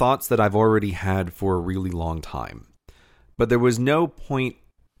and thoughts that I've already had for a really long time. But there was no point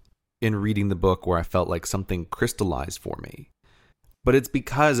in reading the book where I felt like something crystallized for me. But it's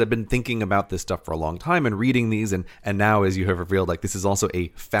because I've been thinking about this stuff for a long time and reading these, and now, as you have revealed, like this is also a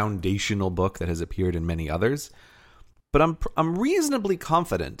foundational book that has appeared in many others. But I'm reasonably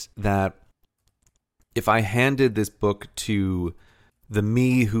confident that if I handed this book to the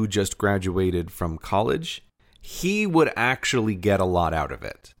me who just graduated from college, he would actually get a lot out of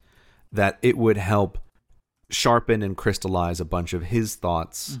it. That it would help sharpen and crystallize a bunch of his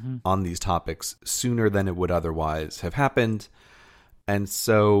thoughts on these topics sooner than it would otherwise have happened. And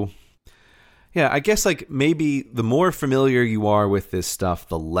so, yeah, I guess like maybe the more familiar you are with this stuff,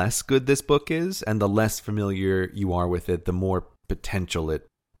 the less good this book is, and the less familiar you are with it, the more potential it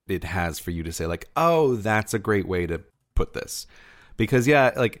has for you to say like, oh, that's a great way to put this. Because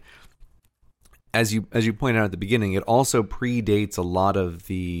yeah, like as you pointed out at the beginning, it also predates a lot of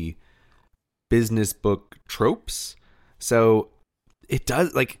the business book tropes. So it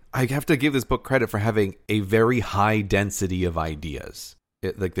does, like, I have to give this book credit for having a very high density of ideas.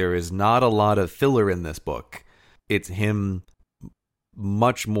 Like there is not a lot of filler in this book. It's him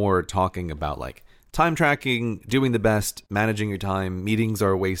much more talking about like time tracking, doing the best, managing your time. Meetings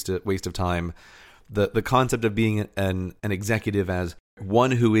are a waste of time. The concept of being an executive as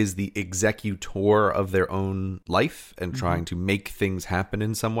one who is the executor of their own life and trying to make things happen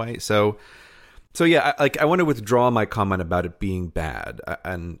in some way. So yeah, I want to withdraw my comment about it being bad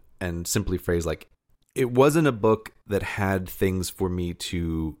and simply phrase like, it wasn't a book that had things for me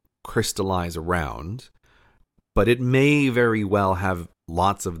to crystallize around, but it may very well have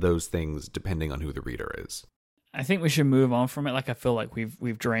lots of those things depending on who the reader is. I think we should move on from it. Like I feel like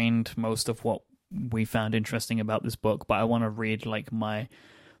we've drained most of what we found interesting about this book, but I want to read like my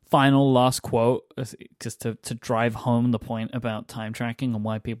final last quote just to drive home the point about time tracking and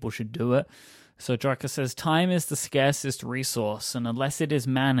why people should do it. So Drucker says, time is the scarcest resource, and unless it is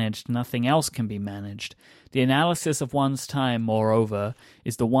managed, nothing else can be managed. The analysis of one's time, moreover,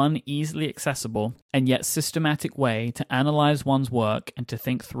 is the one easily accessible and yet systematic way to analyze one's work and to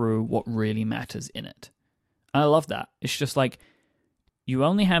think through what really matters in it. And I love that. It's just like, You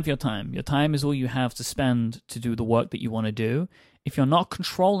only have your time. Your time is all you have to spend to do the work that you want to do. If you're not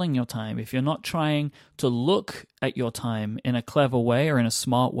controlling your time, if you're not trying to look at your time in a clever way or in a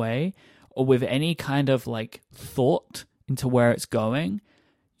smart way, or with any kind of like thought into where it's going,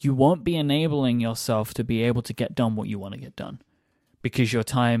 you won't be enabling yourself to be able to get done what you want to get done, because your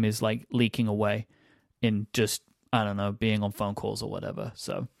time is like leaking away in just, I don't know, being on phone calls or whatever.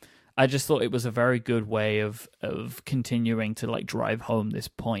 So I just thought it was a very good way of continuing to like drive home this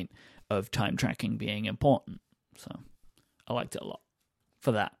point of time tracking being important. So I liked it a lot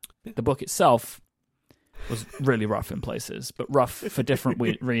for that. The book itself was really rough in places, but rough for different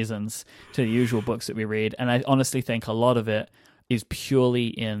reasons to the usual books that we read. And I honestly think a lot of it is purely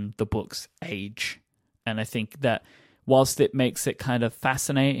in the book's age. And I think that whilst it makes it kind of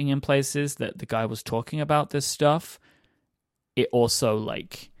fascinating in places that the guy was talking about this stuff, it also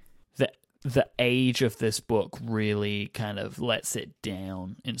like the age of this book really kind of lets it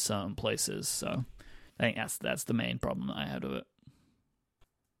down in certain places. So I think that's the main problem that I had with it.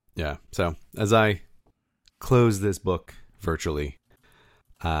 Yeah. So as I close this book virtually,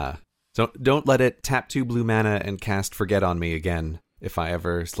 so don't let it tap 2 blue mana and cast Forget on me again if I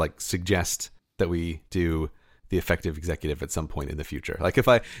ever like suggest that we do the effective executive at some point in the future. Like if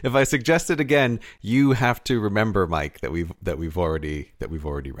I suggest it again, you have to remember, Mike, that we've already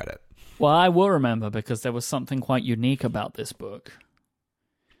read it. Well, I will remember, because there was something quite unique about this book.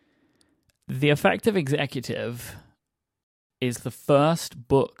 The Effective Executive is the first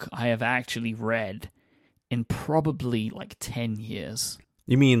book I have actually read in probably like 10 years.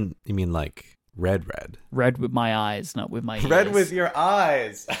 You mean like read? Read with my eyes, not with my ears. Read with your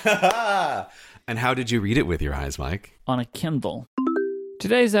eyes. And how did you read it with your eyes, Mike? On a Kindle.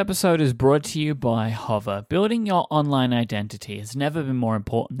 Today's episode is brought to you by Hover. Building your online identity has never been more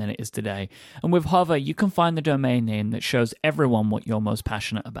important than it is today. And with Hover, you can find the domain name that shows everyone what you're most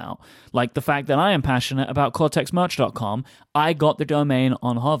passionate about. Like the fact that I am passionate about CortexMerch.com, I got the domain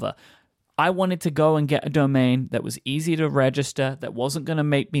on Hover. I wanted to go and get a domain that was easy to register, that wasn't going to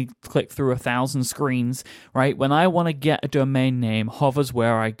make me click through 1,000 screens, right? When I want to get a domain name, Hover's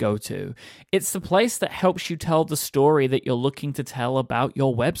where I go to. It's the place that helps you tell the story that you're looking to tell about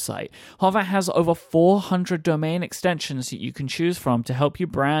your website. Hover has over 400 domain extensions that you can choose from to help you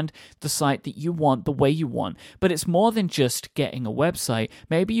brand the site that you want the way you want. But it's more than just getting a website.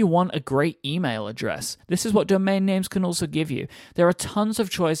 Maybe you want a great email address. This is what domain names can also give you. There are tons of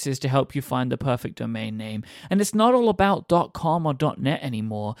choices to help you find the perfect domain name. And it's not all about .com or .net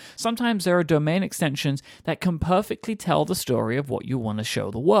anymore. Sometimes there are domain extensions that can perfectly tell the story of what you want to show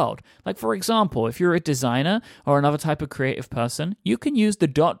the world. Like, for example, if you're a designer or another type of creative person, you can use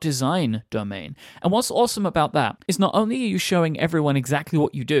the .design domain. And what's awesome about that is not only are you showing everyone exactly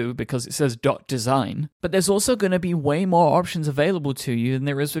what you do because it says .design, but there's also going to be way more options available to you than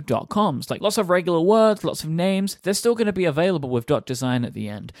there is with .coms. Like lots of regular words, lots of names, they're still going to be available with .design at the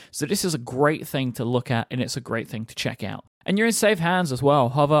end. So this is a great thing to look at, and it's a great thing to check out. And you're in safe hands as well.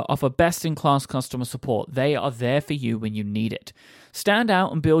 Hover offer best-in-class customer support. They are there for you when you need it. Stand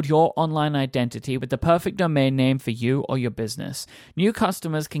out and build your online identity with the perfect domain name for you or your business. New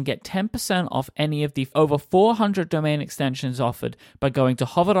customers can get 10% off any of the over 400 domain extensions offered by going to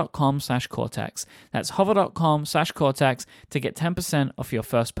hover.com/Cortex. That's hover.com/Cortex to get 10% off your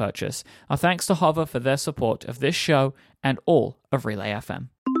first purchase. Our thanks to Hover for their support of this show and all of Relay FM.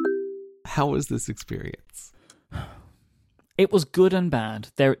 How was this experience? It was good and bad.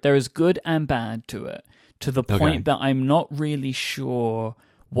 There is good and bad to it, to the point that I'm not really sure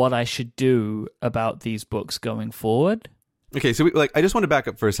what I should do about these books going forward. Okay, so I just want to back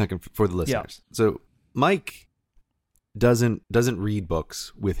up for a second for the listeners. Yeah. So Mike doesn't read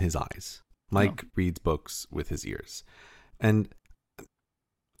books with his eyes. Mike reads books with his ears. And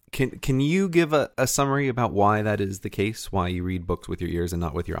can you give a summary about why that is the case? Why you read books with your ears and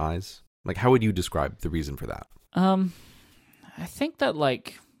not with your eyes? Like, how would you describe the reason for that? I think that,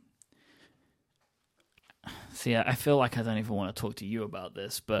 see, I feel like I don't even want to talk to you about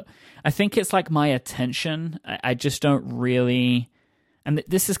this, but I think it's like my attention. I just don't really, and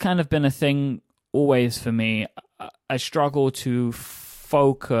this has kind of been a thing always for me. I struggle to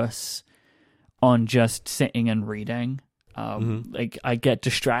focus on just sitting and reading. Like I get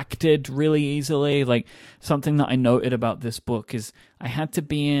distracted really easily. Like something that I noted about this book is I had to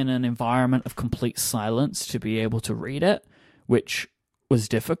be in an environment of complete silence to be able to read it, which was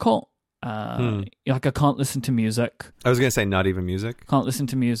difficult. Like I can't listen to music. I was gonna say not even music. Can't listen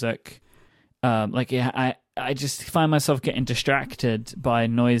to music. I just find myself getting distracted by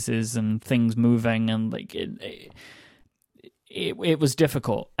noises and things moving, and like it was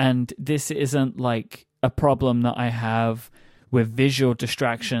difficult. And this isn't like a problem that I have with visual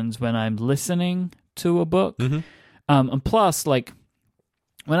distractions when I'm listening to a book. Mm-hmm. And plus, like,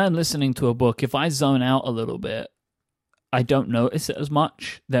 when I'm listening to a book, if I zone out a little bit, I don't notice it as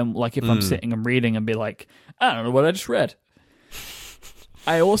much than like if I'm sitting and reading and be like, I don't know what I just read.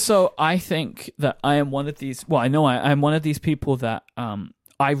 I think that I am one of these, well, I know I'm one of these people that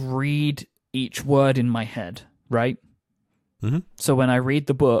I read each word in my head, right? Mm-hmm. So when I read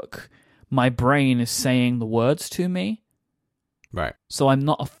the book, my brain is saying the words to me. Right. So I'm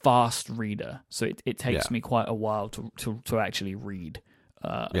not a fast reader. So it takes me quite a while to actually read.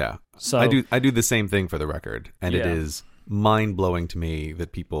 So I do the same thing for the record, and it is mind-blowing to me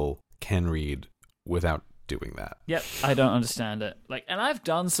that people can read without doing that. Yep, I don't understand it. Like, and I've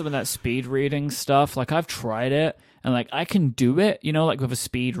done some of that speed reading stuff. Like, I've tried it, and like I can do it, you know, like with a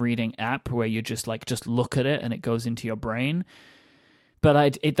speed reading app where you just look at it and it goes into your brain. But I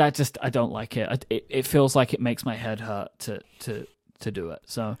don't like it. It feels like it makes my head hurt to do it.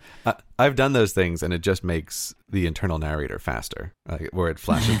 So I've done those things, and it just makes the internal narrator faster, where it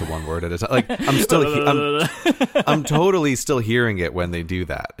flashes the one word at a time. Like I'm totally still hearing it when they do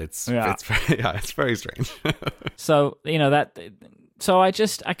that. It's very strange. So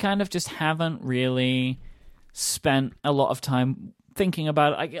I kind of just haven't really spent a lot of time thinking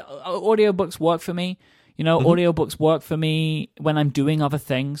about it. Audiobooks work for me. You know, audiobooks work for me when I'm doing other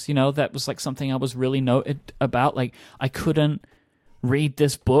things. You know, that was like something I was really noted about. Like, I couldn't read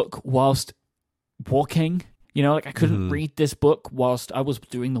this book whilst walking. You know, like I couldn't read this book whilst I was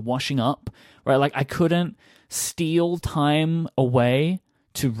doing the washing up, right? Like, I couldn't steal time away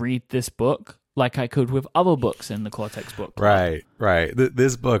to read this book like I could with other books in the Cortex Book Club. Right.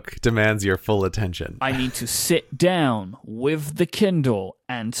 This book demands your full attention. I need to sit down with the Kindle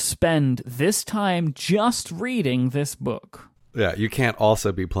and spend this time just reading this book. Yeah, you can't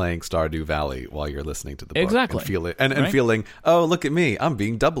also be playing Stardew Valley while you're listening to the book. Exactly. And feel it, and feeling, oh, look at me, I'm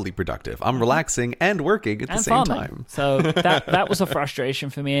being doubly productive. I'm relaxing and working at the same time. So that was a frustration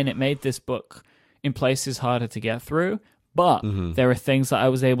for me, and it made this book in places harder to get through. But there are things that I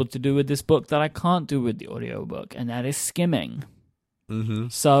was able to do with this book that I can't do with the audiobook, and that is skimming. Mm-hmm.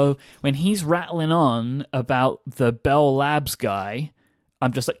 So when he's rattling on about the Bell Labs guy,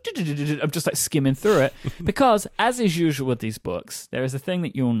 I'm just like skimming through it because, as is usual with these books, there is a thing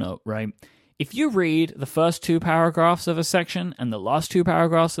that you'll note, right? If you read the first 2 paragraphs of a section and the last 2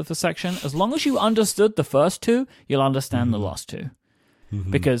 paragraphs of a section, as long as you understood the first 2, you'll understand the last 2.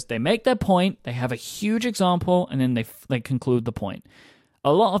 Because they make their point, they have a huge example, and then they conclude the point.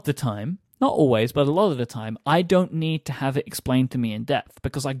 A lot of the time, not always, but a lot of the time, I don't need to have it explained to me in depth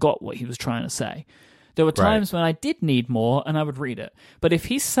because I got what he was trying to say. There were times when I did need more, and I would read it. But if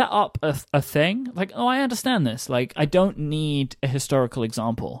he set up a thing, like, oh, I understand this. Like, I don't need a historical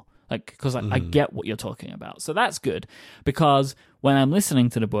example, like, because I get what you're talking about. So that's good, because when I'm listening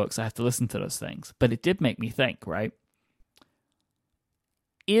to the books, I have to listen to those things. But it did make me think, right?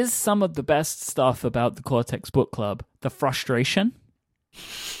 Is some of the best stuff about the Cortex Book Club the frustration?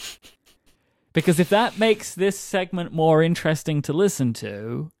 Because if that makes this segment more interesting to listen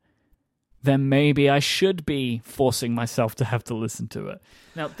to, then maybe I should be forcing myself to have to listen to it.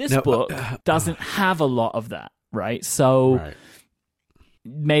 Now, this book doesn't have a lot of that, right? So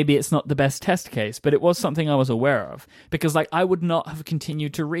maybe it's not the best test case, but it was something I was aware of. Because, like, I would not have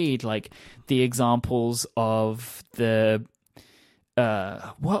continued to read, like, the examples of the...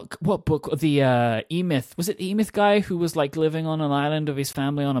 what book? The E-Myth. Was it the E-Myth guy who was, like, living on an island of his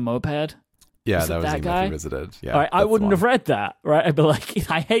family on a moped? Yeah, that was that E-Myth guy? Revisited. Yeah, right, I wouldn't have read that, right? I'd be like,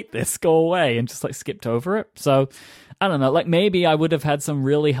 I hate this, go away, and just like skipped over it. So, I don't know, like maybe I would have had some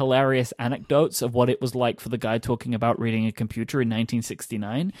really hilarious anecdotes of what it was like for the guy talking about reading a computer in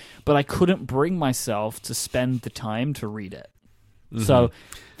 1969, but I couldn't bring myself to spend the time to read it. So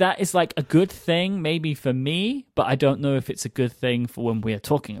that is like a good thing maybe for me, but I don't know if it's a good thing for when we are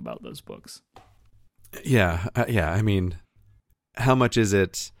talking about those books. Yeah, I mean, how much is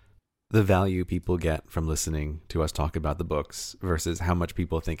it the value people get from listening to us talk about the books versus how much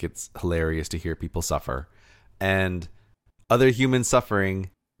people think it's hilarious to hear people suffer? And other human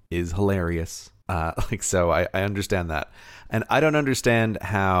suffering is hilarious. So I understand that. And I don't understand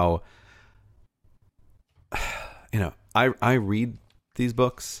how, I read these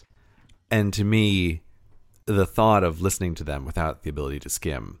books, and to me, the thought of listening to them without the ability to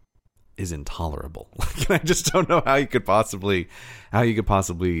skim is intolerable. I just don't know how you could possibly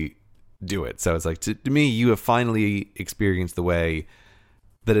do it. So it's like, to me, you have finally experienced the way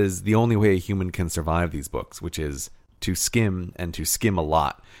that is the only way a human can survive these books, which is to skim and to skim a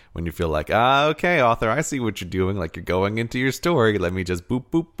lot. When you feel like, okay, author, I see what you're doing. Like you're going into your story. Let me just boop,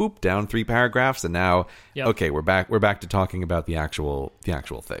 boop, boop down 3 paragraphs, and now, okay, we're back. We're back to talking about the actual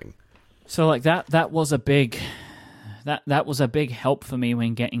thing. So like that was a big help for me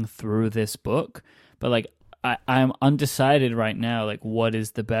when getting through this book. But like I'm undecided right now. Like what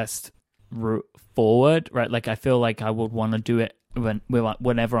is the best route forward? Right? Like I feel like I would want to do it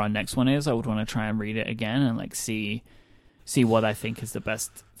whenever our next one is. I would want to try and read it again and like see what I think is the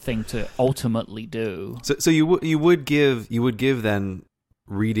best thing to ultimately do. So you would give then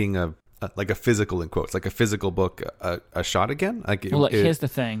reading a physical, in quotes, like a physical book a shot again? Here's the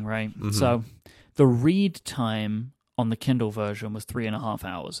thing, right? Mm-hmm. So the read time on the Kindle version was 3.5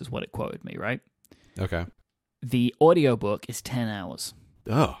 hours is what it quoted me, right? Okay. The audiobook is 10 hours.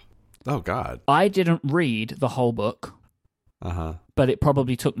 Oh God. I didn't read the whole book. Uh-huh. But it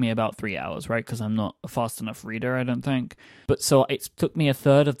probably took me about 3 hours, right? Because I'm not a fast enough reader, I don't think. But so it took me a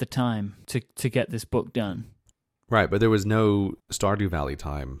third of the time to get this book done. Right, but there was no Stardew Valley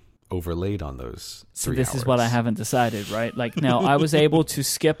time overlaid on those 3 hours. So this is what I haven't decided, right? Like now I was able to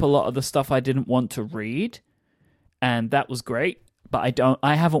skip a lot of the stuff I didn't want to read, and that was great. But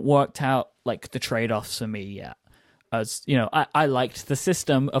I haven't worked out like the trade-offs for me yet. As you know, I liked the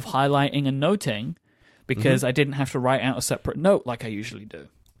system of highlighting and noting, because I didn't have to write out a separate note like I usually do.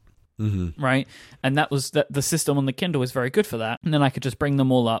 Mm-hmm. Right? And that was the system on the Kindle was very good for that. And then I could just bring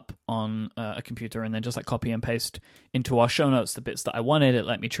them all up on a computer and then just like copy and paste into our show notes the bits that I wanted. It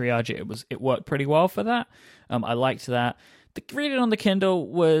let me triage it. It worked pretty well for that. I liked that. The reading on the Kindle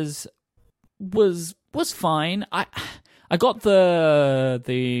was fine. I got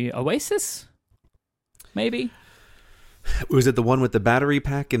the Oasis, maybe. Was it the one with the battery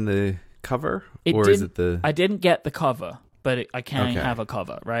pack in the cover, I didn't get the cover, but I can have a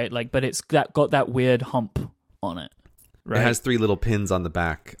cover, right? Like, but it's got that weird hump on it, right? It has 3 little pins on the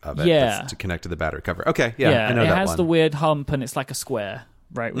back of it, to connect to the battery cover. Okay, I know that one. It has the weird hump, and it's like a square,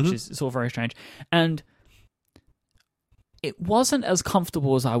 right? Which is it's all very strange, and it wasn't as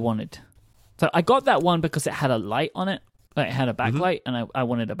comfortable as I wanted. So I got that one because it had a light on it, like it had a backlight, and I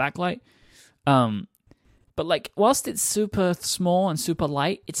wanted a backlight. But like, whilst it's super small and super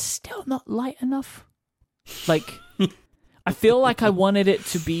light, it's still not light enough. Like, I feel like I wanted it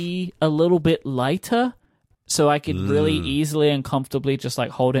to be a little bit lighter so I could really easily and comfortably just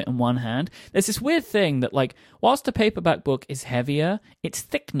like hold it in one hand. There's this weird thing that like, whilst a paperback book is heavier, its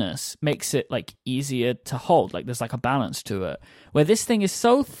thickness makes it like easier to hold. Like there's like a balance to it. Where this thing is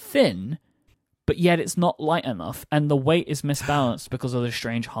so thin, but yet it's not light enough, and the weight is misbalanced because of the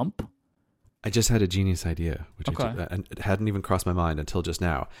strange hump. I just had a genius idea, which and it hadn't even crossed my mind until just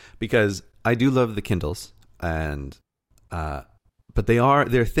now, because I do love the Kindles, and but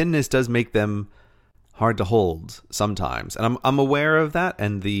their thinness does make them hard to hold sometimes, and I'm aware of that.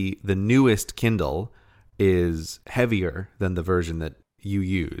 And the newest Kindle is heavier than the version that you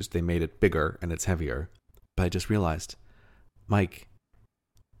used. They made it bigger and it's heavier. But I just realized, Mike,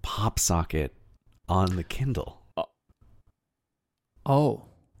 pop socket on the Kindle. Oh,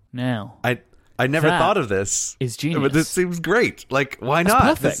 now I never thought of this. Is genius. But this seems great. Like, why not?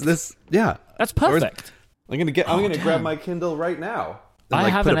 Perfect. That's perfect. I'm gonna grab my Kindle right now. And I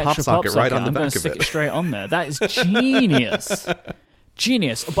have put an a pop extra socket right on the I'm going back to of stick it. it straight on there. That is genius.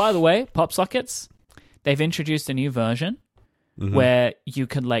 Genius. Oh, by the way, pop sockets, they've introduced a new version where you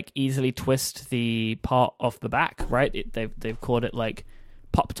can like easily twist the part off the back, right? They've called it like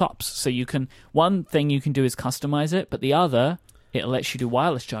pop tops. So you can, one thing you can do is customize it, but the other, it lets you do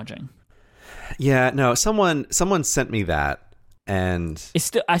wireless charging. Yeah, no, someone sent me that, and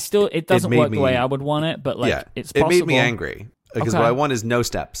it doesn't work the way I would want it, but like it's possible. It made me angry because what I want is no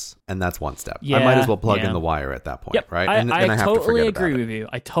steps, and that's one step. I might as well plug in the wire at that point, right? And I have totally to agree with you.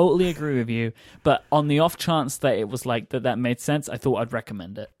 I totally agree with you. But on the off chance that it was like that made sense, I thought I'd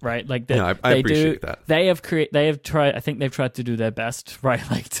recommend it, right? Like I appreciate that. They have tried. I think they've tried to do their best, right?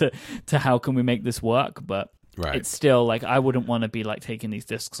 Like to how can we make this work, but. Right. It's still like I wouldn't want to be like taking these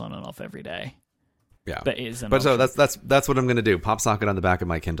discs on and off every day. Yeah, but it is. So that's what I'm going to do. Pop socket on the back of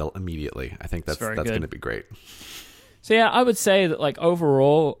my Kindle immediately. I think that's going to be great. So yeah, I would say that like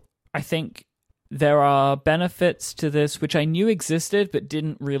overall, I think there are benefits to this which I knew existed but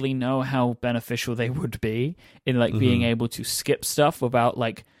didn't really know how beneficial they would be in like being able to skip stuff without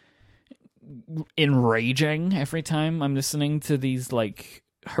like enraging every time I'm listening to these like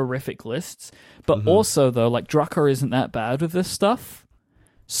horrific lists. But also though, like Drucker isn't that bad with this stuff,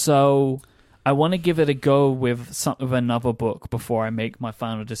 so I want to give it a go with another book before I make my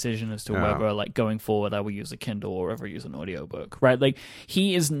final decision as to whether, like, going forward, I will use a Kindle or ever use an audiobook, right? Like,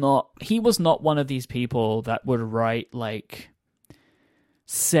 he was not one of these people that would write, like,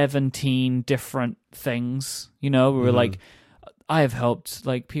 17 different things, we were like, I have helped,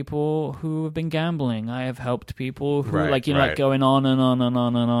 like, people who have been gambling. I have helped people who, like going on and on and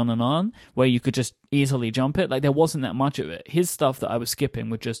on and on and on, where you could just easily jump it. Like, there wasn't that much of it. His stuff that I was skipping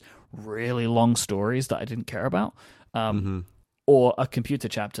were just really long stories that I didn't care about, or a computer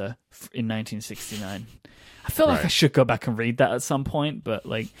chapter in 1969. I feel like I should go back and read that at some point, but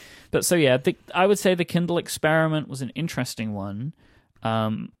so yeah, I would say the Kindle Experiment was an interesting one.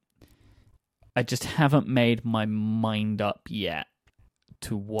 I just haven't made my mind up yet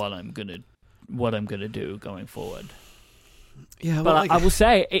to what I'm gonna do going forward. Yeah, but I will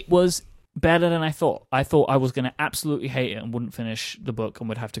say it was better than I thought. I thought I was gonna absolutely hate it and wouldn't finish the book and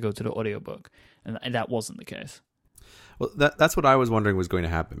would have to go to the audiobook, and that wasn't the case. Well, that's what I was wondering was going to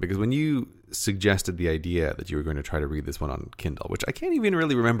happen, because when you suggested the idea that you were going to try to read this one on Kindle, which I can't even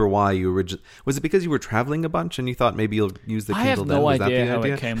really remember why you originally... Was it because you were traveling a bunch and you thought maybe you'll use the Kindle? I have no idea how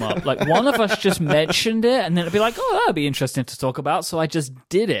it came up. Like, one of us just mentioned it, and then it'd be like, oh, that'd be interesting to talk about, so I just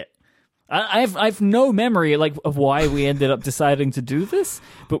did it. I've no memory of why we ended up deciding to do this,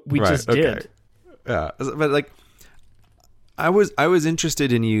 but we just did. Yeah, but like, I was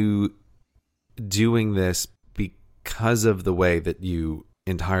interested in you doing this because of the way that you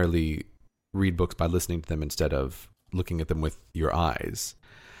entirely read books by listening to them instead of looking at them with your eyes.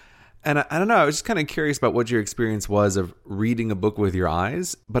 And I don't know, I was just kind of curious about what your experience was of reading a book with your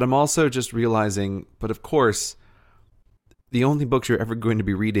eyes, but I'm also just realizing, but of course, the only books you're ever going to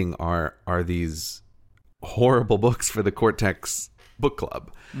be reading are these horrible books for the Cortex book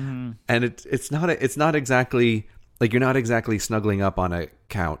club. Mm-hmm. And it's not exactly... Like, you're not exactly snuggling up on a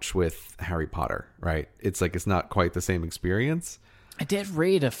couch with Harry Potter, right? It's like, it's not quite the same experience. I did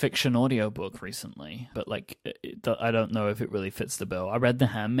read a fiction audiobook recently, but like, I don't know if it really fits the bill. I read The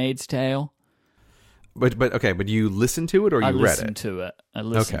Handmaid's Tale. But you listened to it or you read it? I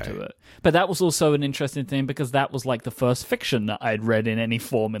listened to it. But that was also an interesting thing because that was like the first fiction that I'd read in any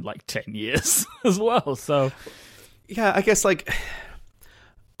form in like 10 years as well. So, yeah, I guess like,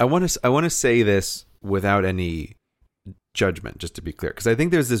 I want to say this without any judgment, just to be clear, because I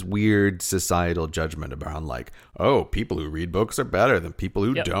think there's this weird societal judgment around like, oh, people who read books are better than people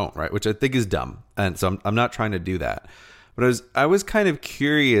who don't, right? Which I think is dumb, and so I'm not trying to do that. But I was kind of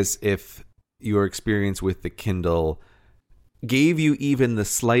curious if your experience with the Kindle gave you even the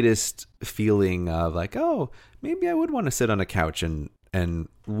slightest feeling of like, oh, maybe I would want to sit on a couch and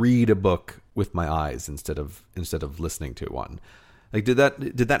read a book with my eyes instead of listening to one. Like, did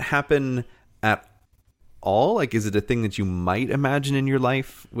that happen at all? Like, is it a thing that you might imagine in your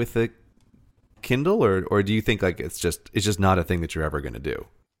life with a Kindle, or do you think like it's just not a thing that you're ever going to do?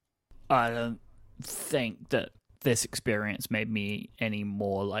 I don't think that this experience made me any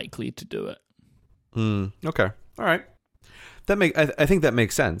more likely to do it. Okay, all right. I think that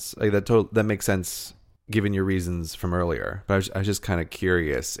makes sense. Like that makes sense given your reasons from earlier. But I was just kind of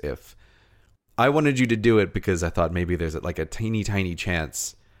curious if I wanted you to do it because I thought maybe there's like a teeny tiny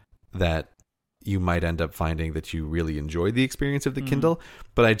chance that you might end up finding that you really enjoyed the experience of the Kindle,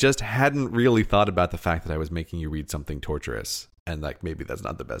 but I just hadn't really thought about the fact that I was making you read something torturous, and like maybe that's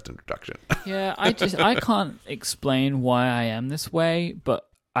not the best introduction. Yeah, I can't explain why I am this way, but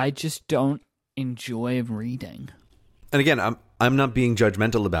I just don't enjoy reading. And again, I'm not being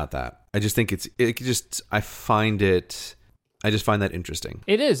judgmental about that. I just think I just find that interesting.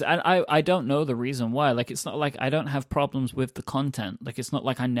 It is, and I don't know the reason why. Like, it's not like I don't have problems with the content. Like, it's not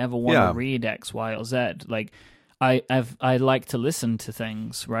like I never want to read X, Y, or Z. Like, I like to listen to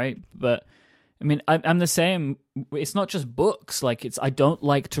things, right? But I mean, I'm the same. It's not just books. Like, I don't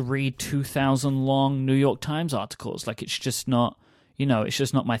like to read 2,000 long New York Times articles. Like, it's just not, it's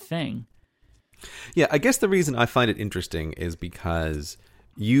just not my thing. Yeah, I guess the reason I find it interesting is because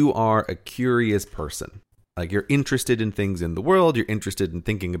you are a curious person. Like, you're interested in things in the world, you're interested in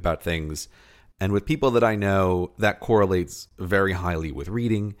thinking about things. And with people that I know, that correlates very highly with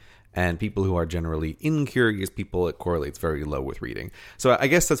reading. And people who are generally incurious people, it correlates very low with reading. So I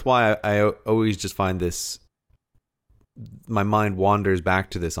guess that's why I always just find this, my mind wanders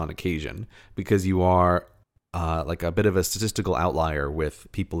back to this on occasion, because you are like a bit of a statistical outlier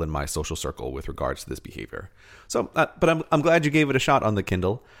with people in my social circle with regards to this behavior. So, but I'm glad you gave it a shot on the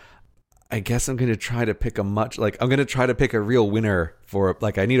Kindle. I guess I'm going to try to pick I'm going to try to pick a real winner for,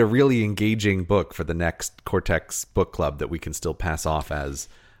 like, I need a really engaging book for the next Cortex book club that we can still pass off as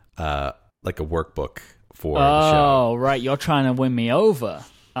like a workbook for the show. Oh, right. You're trying to win me over.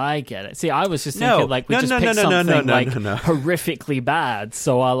 I get it. See, I was just thinking we just pick something horrifically bad,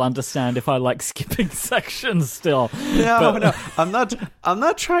 so I'll understand if I like skipping sections still. No. I'm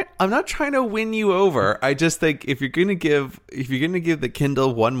not trying to win you over. I just think if you're gonna give the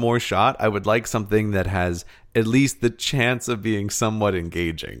Kindle one more shot, I would like something that has at least the chance of being somewhat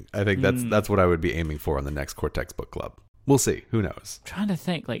engaging. I think that's what I would be aiming for on the next Cortex Book Club. We'll see. Who knows? I'm trying to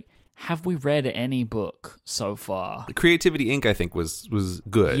think have we read any book so far? Creativity Inc. I think was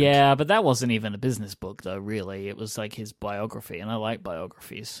good. Yeah, but that wasn't even a business book, though. Really, it was like his biography, and I like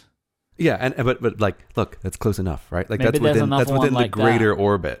biographies. Yeah, but look, that's close enough, right? Maybe that's within the greater that.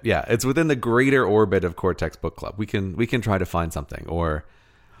 orbit. Yeah, it's within the greater orbit of Cortex Book Club. We can try to find something, or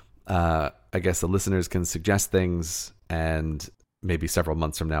I guess the listeners can suggest things, and maybe several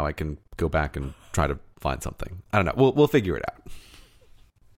months from now, I can go back and try to find something. I don't know. We'll figure it out.